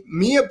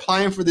me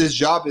applying for this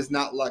job is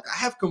not luck. I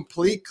have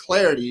complete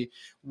clarity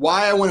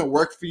why I want to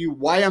work for you,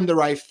 why I'm the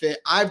right fit.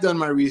 I've done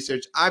my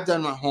research. I've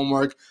done my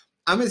homework.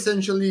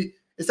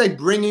 It's like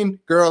bringing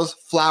girls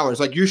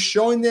flowers. Like, you're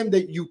showing them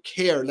that you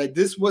care. Like,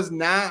 this was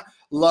not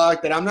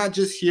luck, that I'm not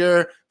just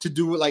here to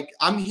do, like,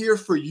 I'm here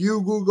for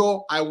you,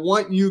 Google. I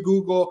want you,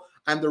 Google.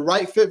 I'm the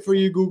right fit for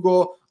you,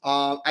 Google.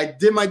 I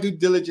did my due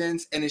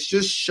diligence, and it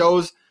just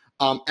shows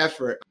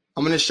effort.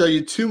 I'm going to show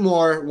you two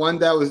more.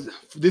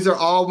 These are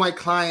all my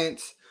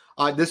clients.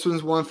 This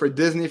one's one for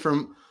Disney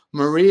from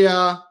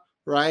Maria,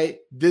 right?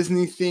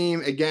 Disney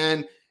theme.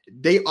 Again,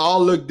 they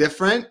all look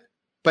different,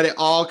 but it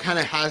all kind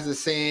of has the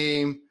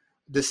same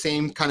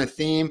kind of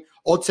theme.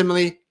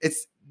 Ultimately,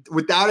 it's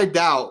without a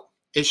doubt,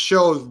 it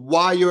shows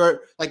why you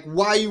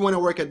want to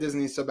work at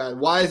Disney so bad.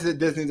 Why is it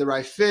Disney the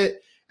right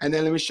fit? And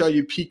then let me show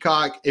you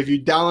Peacock. If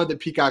you download the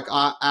Peacock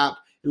app,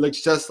 it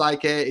looks just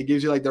like it. It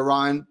gives you like the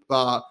Rotten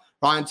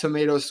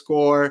Tomatoes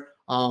score.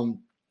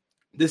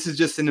 This is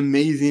just an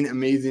amazing,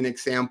 amazing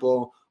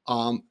example.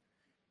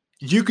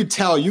 You could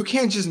tell you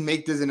can't just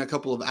make this in a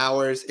couple of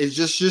hours. It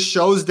just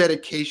shows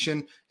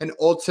dedication, and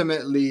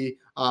ultimately,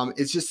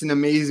 it's just an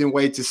amazing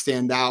way to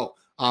stand out.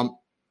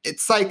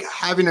 It's like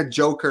having a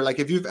joker. Like,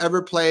 if you've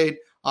ever played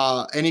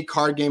any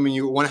card game and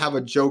you want to have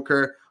a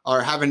joker or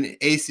have an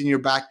ace in your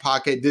back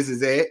pocket, this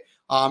is it.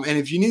 And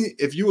if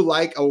you would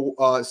like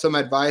some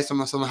advice,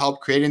 some help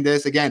creating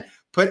this, again,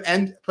 put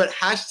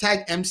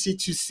hashtag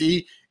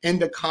MC2C in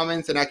the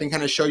comments, and I can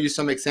kind of show you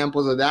some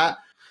examples of that.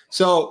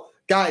 So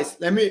guys,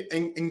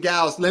 and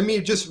gals, let me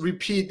just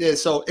repeat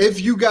this. So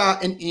if you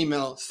got an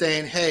email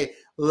saying, hey,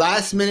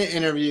 last minute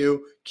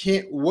interview,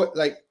 what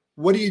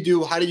do you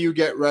do? How do you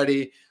get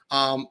ready?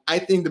 I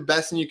think the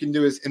best thing you can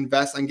do is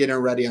invest on getting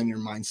ready on your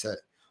mindset.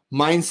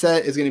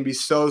 Mindset is going to be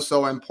so,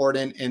 so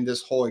important in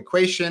this whole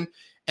equation.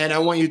 And I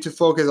want you to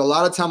focus a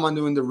lot of time on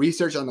doing the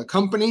research on the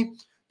company,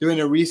 doing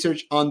the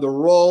research on the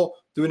role,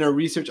 doing the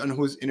research on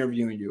who's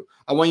interviewing you.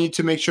 I want you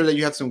to make sure that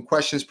you have some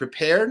questions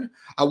prepared.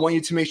 I want you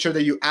to make sure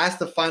that you ask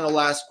the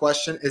last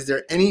question. Is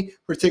there any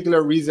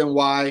particular reason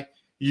why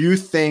you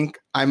think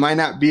I might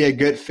not be a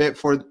good fit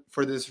for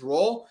this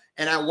role?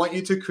 and I want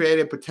you to create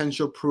a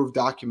potential proof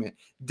document.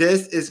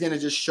 This is going to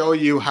just show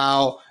you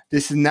how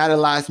this is not a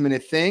last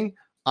minute thing,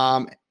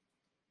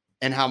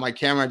 and how my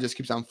camera just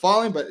keeps on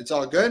falling, but it's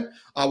all good.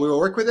 We will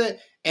work with it,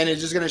 and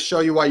it's just going to show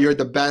you why you're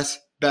the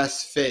best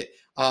fit.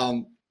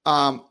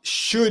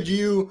 Should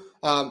you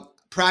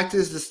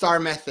practice the STAR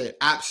method?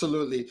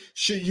 Absolutely.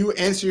 Should you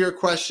answer your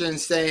question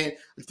saying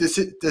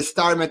the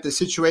STAR method: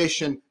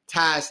 situation,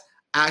 task,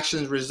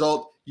 actions,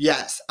 result?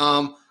 Yes.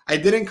 I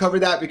didn't cover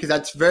that because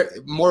that's very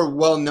more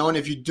well known.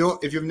 If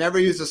you've never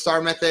used the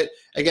STAR method,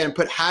 again,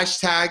 put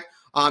hashtag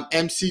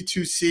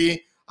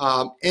MC2C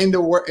in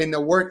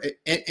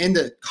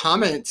the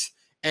comments,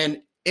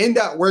 and in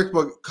that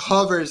workbook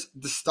covers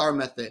the STAR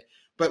method.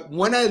 But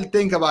when I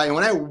think about it,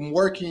 when I'm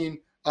working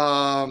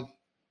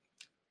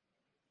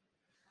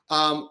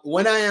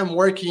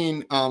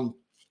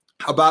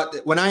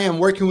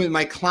with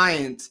my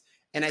clients,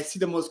 and I see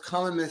the most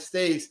common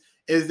mistakes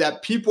is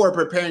that people are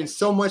preparing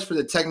so much for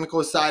the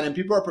technical side, and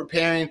people are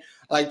preparing,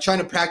 like trying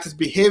to practice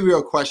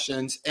behavioral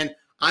questions. And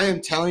I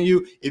am telling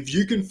you, if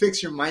you can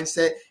fix your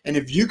mindset and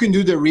if you can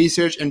do the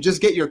research and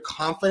just get your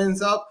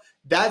confidence up,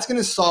 that's going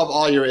to solve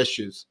all your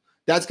issues.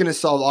 That's going to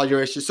solve all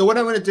your issues. So what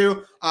I'm going to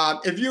do,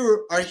 if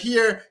you are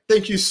here,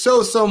 thank you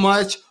so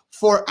much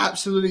for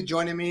absolutely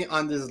joining me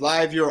on this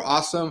live. You're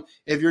awesome.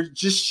 If you're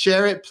just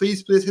share it,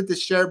 please hit the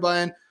share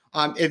button.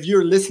 If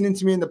you're listening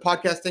to me in the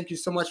podcast, thank you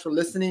so much for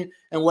listening.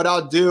 And what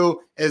I'll do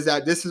is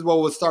that this is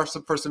what we'll start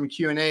for some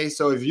Q&A.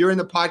 So if you're in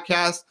the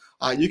podcast,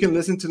 you can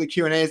listen to the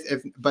Q&As,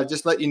 but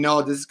just let you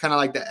know, this is kind of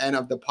like the end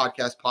of the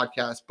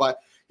podcast. But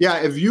yeah,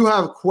 if you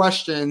have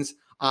questions,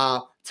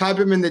 type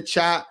them in the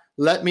chat.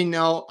 Let me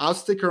know. I'll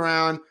stick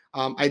around.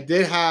 I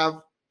did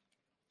have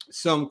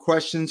some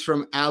questions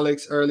from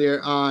Alex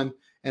earlier on,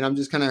 and I'm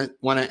just kind of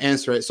want to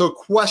answer it. So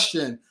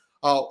question,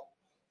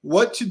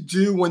 what to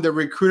do when the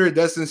recruiter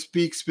doesn't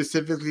speak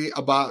specifically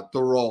about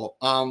the role?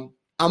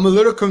 I'm a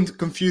little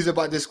confused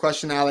about this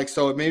question, Alex.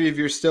 So maybe if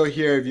you're still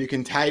here, if you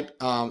can type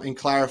and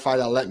clarify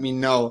that, let me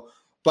know.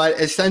 But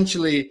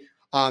essentially,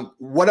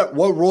 what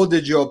role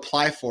did you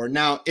apply for?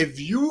 Now, if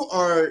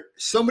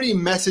somebody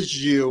messaged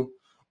you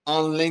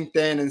on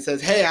LinkedIn and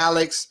says, hey,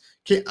 Alex,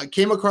 I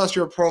came across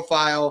your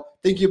profile,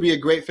 think you'd be a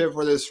great fit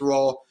for this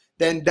role,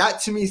 then that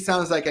to me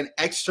sounds like an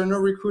external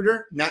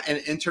recruiter, not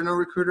an internal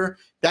recruiter.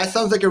 That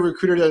sounds like a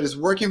recruiter that is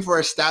working for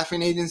a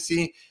staffing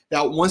agency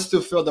that wants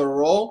to fill the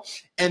role.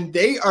 And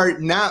they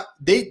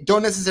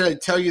don't necessarily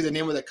tell you the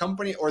name of the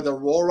company or the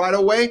role right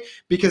away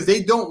because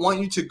they don't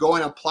want you to go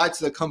and apply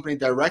to the company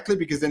directly,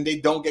 because then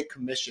they don't get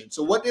commission.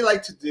 So what they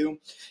like to do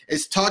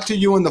is talk to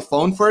you on the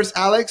phone first,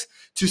 Alex,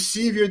 to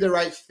see if you're the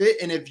right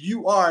fit. And if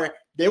you are,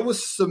 they will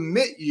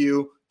submit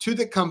you to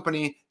the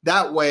company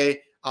that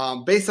way.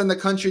 Based on the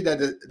country that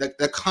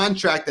the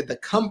contract that the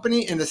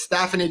company and the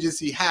staffing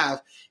agency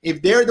have,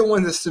 if they're the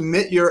ones that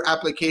submit your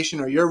application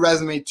or your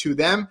resume to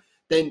them,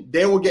 then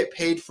they will get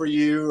paid for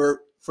you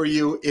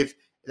if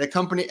the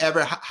company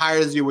ever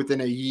hires you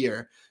within a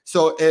year.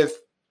 So if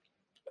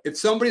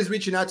somebody's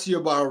reaching out to you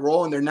about a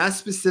role and they're not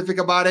specific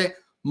about it,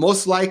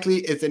 most likely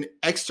it's an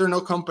external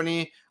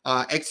company,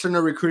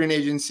 external recruiting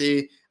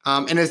agency,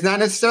 and it's not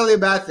necessarily a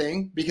bad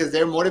thing because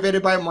they're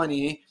motivated by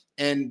money.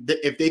 And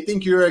if they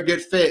think you're a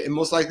good fit, and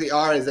most likely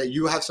is that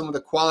you have some of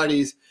the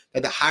qualities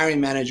that the hiring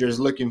manager is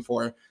looking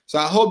for. So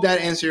I hope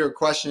that answered your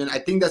question. I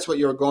think that's what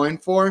you're going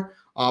for,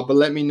 but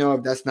let me know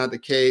if that's not the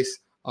case,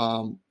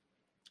 and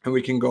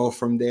we can go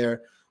from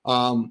there.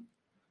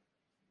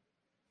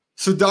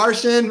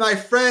 Sudarshan, my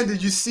friend,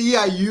 did you see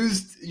I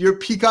used your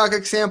Peacock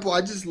example? I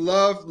just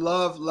love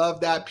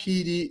that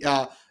PD,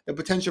 the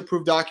potential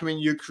proof document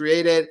you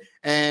created,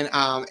 and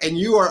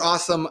you are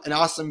awesome, an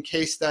awesome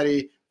case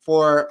study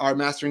for our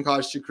Mastering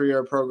College to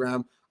Career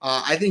program.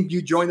 I think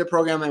you joined the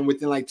program, and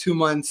within like 2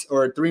 months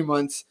or 3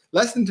 months,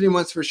 less than 3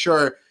 months for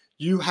sure,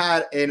 you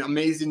had an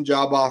amazing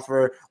job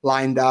offer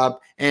lined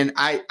up. And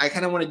I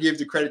kind of want to give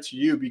the credit to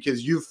you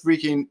because you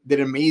freaking did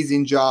an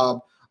amazing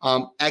job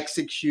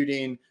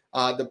executing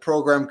the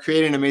program,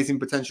 creating amazing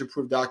potential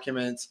proof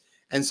documents.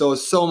 And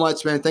so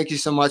much, man. Thank you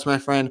so much, my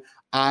friend.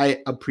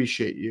 I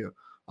appreciate you.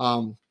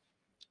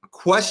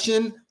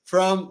 Question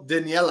from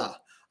Daniela.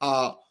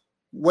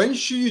 When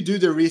should you do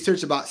the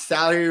research about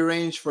salary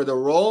range for the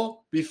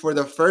role before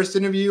the first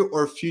interview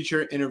or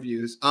future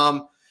interviews?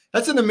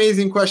 That's an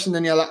amazing question,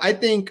 Daniela. I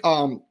think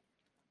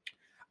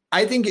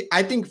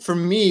for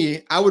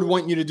me, I would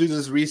want you to do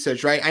this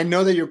research, right? I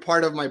know that you're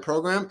part of my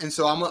program, and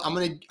so I'm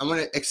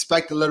gonna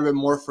expect a little bit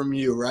more from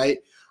you, right?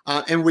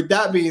 And with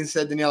that being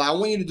said, Daniela, I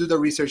want you to do the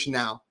research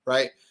now,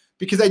 right?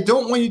 Because I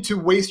don't want you to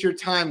waste your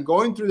time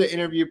going through the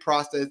interview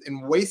process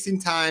and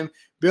wasting time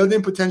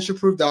building potential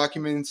proof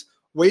documents,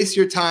 waste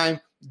your time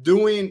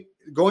going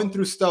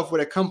through stuff with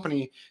a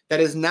company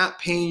that is not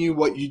paying you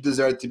what you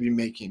deserve to be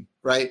making,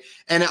 right?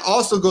 And it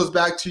also goes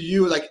back to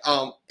you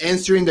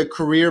answering the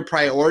career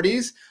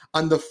priorities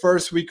on the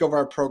first week of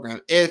our program.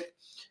 And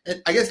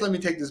I guess let me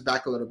take this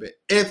back a little bit.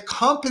 If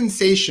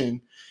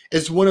compensation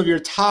is one of your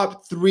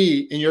top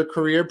 3 in your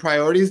career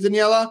priorities,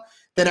 Daniela,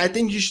 then I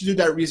think you should do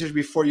that research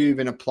before you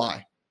even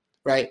apply,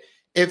 right?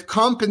 if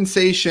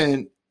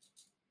compensation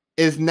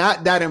is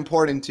not that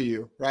important to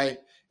you, right?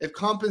 If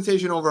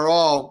compensation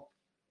overall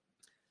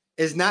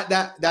is not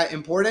that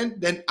important,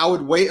 then I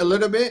would wait a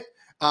little bit,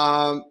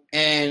 and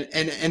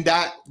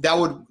that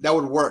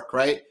would work,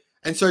 right?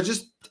 And so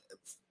just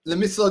let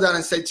me slow down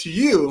and say to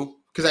you,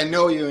 because I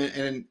know you,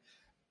 and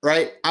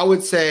right, I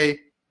would say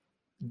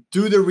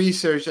do the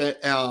research,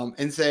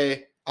 and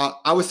say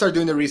I would start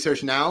doing the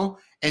research now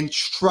and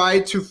try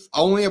to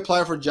only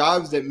apply for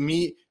jobs that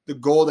meet the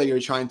goal that you're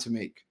trying to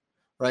make,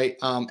 right?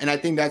 And I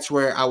think that's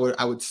where I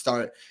would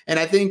start. And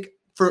I think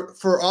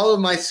for all of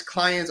my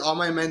clients, all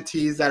my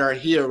mentees that are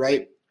here,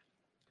 right,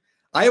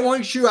 I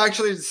want you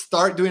actually to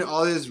start doing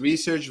all this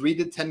research, read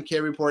the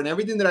 10K report and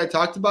everything that I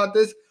talked about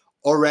this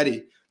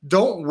already.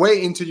 Don't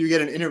wait until you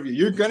get an interview.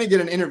 You're going to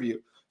get an interview.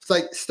 It's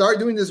like, start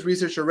doing this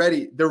research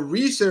already. The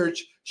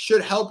research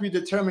should help you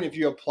determine if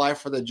you apply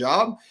for the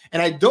job.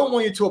 And I don't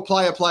want you to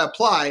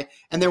apply.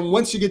 And then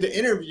once you get the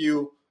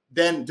interview,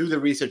 then do the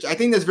research. I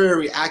think that's very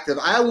reactive.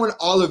 I want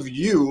all of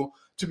you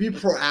to be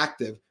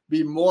proactive,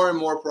 be more and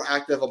more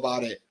proactive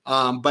about it.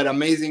 But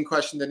amazing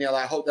question, Daniela.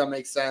 I hope that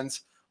makes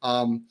sense.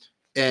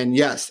 And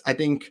yes, I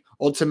think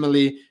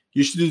ultimately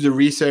you should do the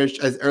research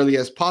as early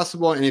as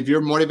possible. And if you're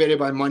motivated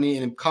by money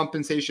and if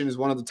compensation is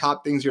one of the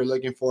top things you're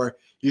looking for,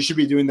 you should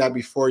be doing that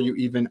before you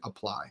even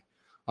apply.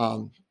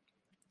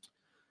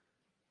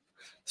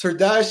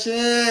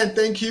 Sardashian,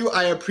 thank you.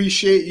 I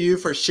appreciate you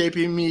for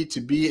shaping me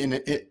to be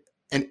an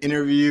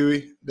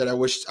interviewee that I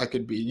wish I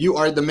could be. You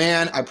are the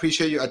man. I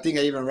appreciate you. I think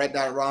I even read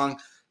that wrong.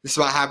 This is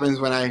what happens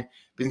when I've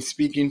been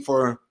speaking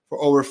for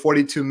over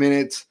 42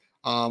 minutes.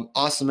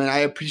 Awesome, man. I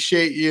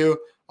appreciate you.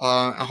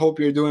 I hope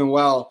you're doing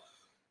well.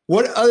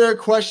 What other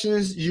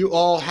questions you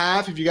all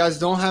have? If you guys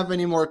don't have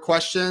any more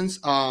questions,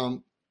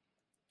 then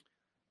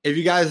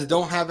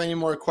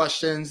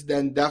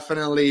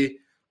definitely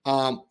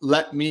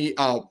let me.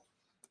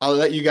 I'll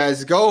let you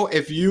guys go.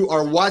 If you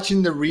are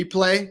watching the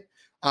replay,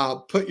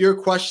 put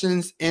your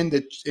questions in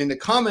the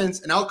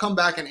comments, and I'll come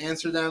back and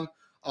answer them.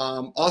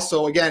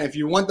 Also, again, if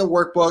you want the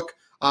workbook,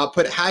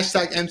 put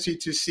hashtag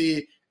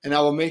MC2C, and I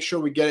will make sure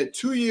we get it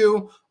to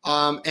you.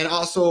 And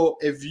also,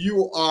 if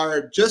you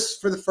are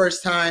just for the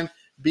first time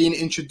being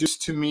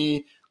introduced to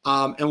me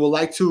and would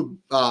like to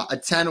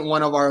attend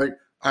one of our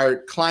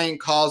client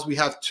calls, we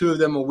have 2 of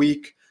them a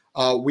week.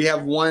 We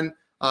have one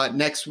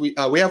next week.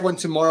 We have one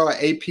tomorrow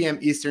at 8 p.m.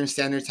 Eastern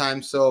Standard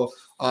Time. So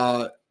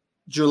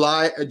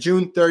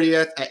June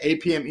 30th at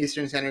 8 p.m.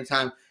 Eastern Standard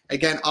Time.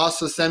 Again,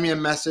 also send me a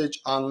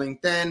message on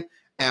LinkedIn,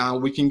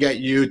 and we can get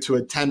you to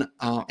attend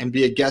and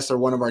be a guest or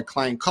one of our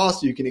client calls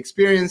so you can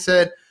experience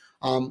it.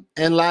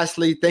 And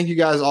lastly, thank you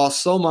guys all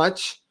so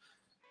much.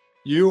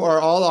 You are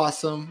all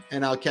awesome,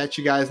 and I'll catch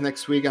you guys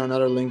next week on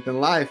another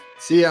LinkedIn Live.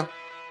 See ya.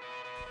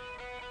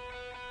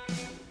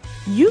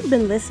 You've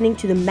been listening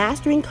to the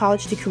Mastering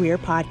College to Career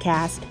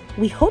podcast.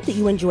 We hope that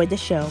you enjoyed the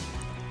show.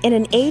 In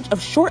an age of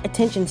short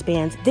attention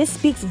spans, this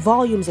speaks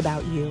volumes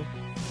about you.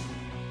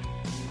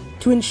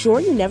 To ensure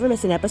you never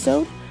miss an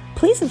episode,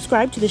 please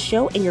subscribe to the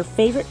show in your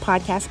favorite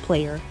podcast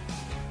player.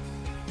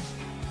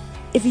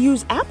 If you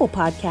use Apple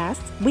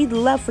Podcasts, we'd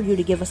love for you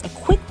to give us a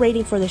quick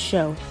rating for the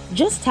show.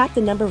 Just tap the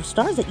number of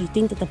stars that you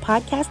think that the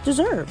podcast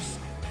deserves.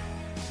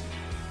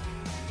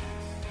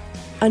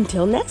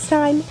 Until next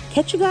time,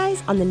 catch you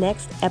guys on the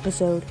next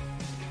episode.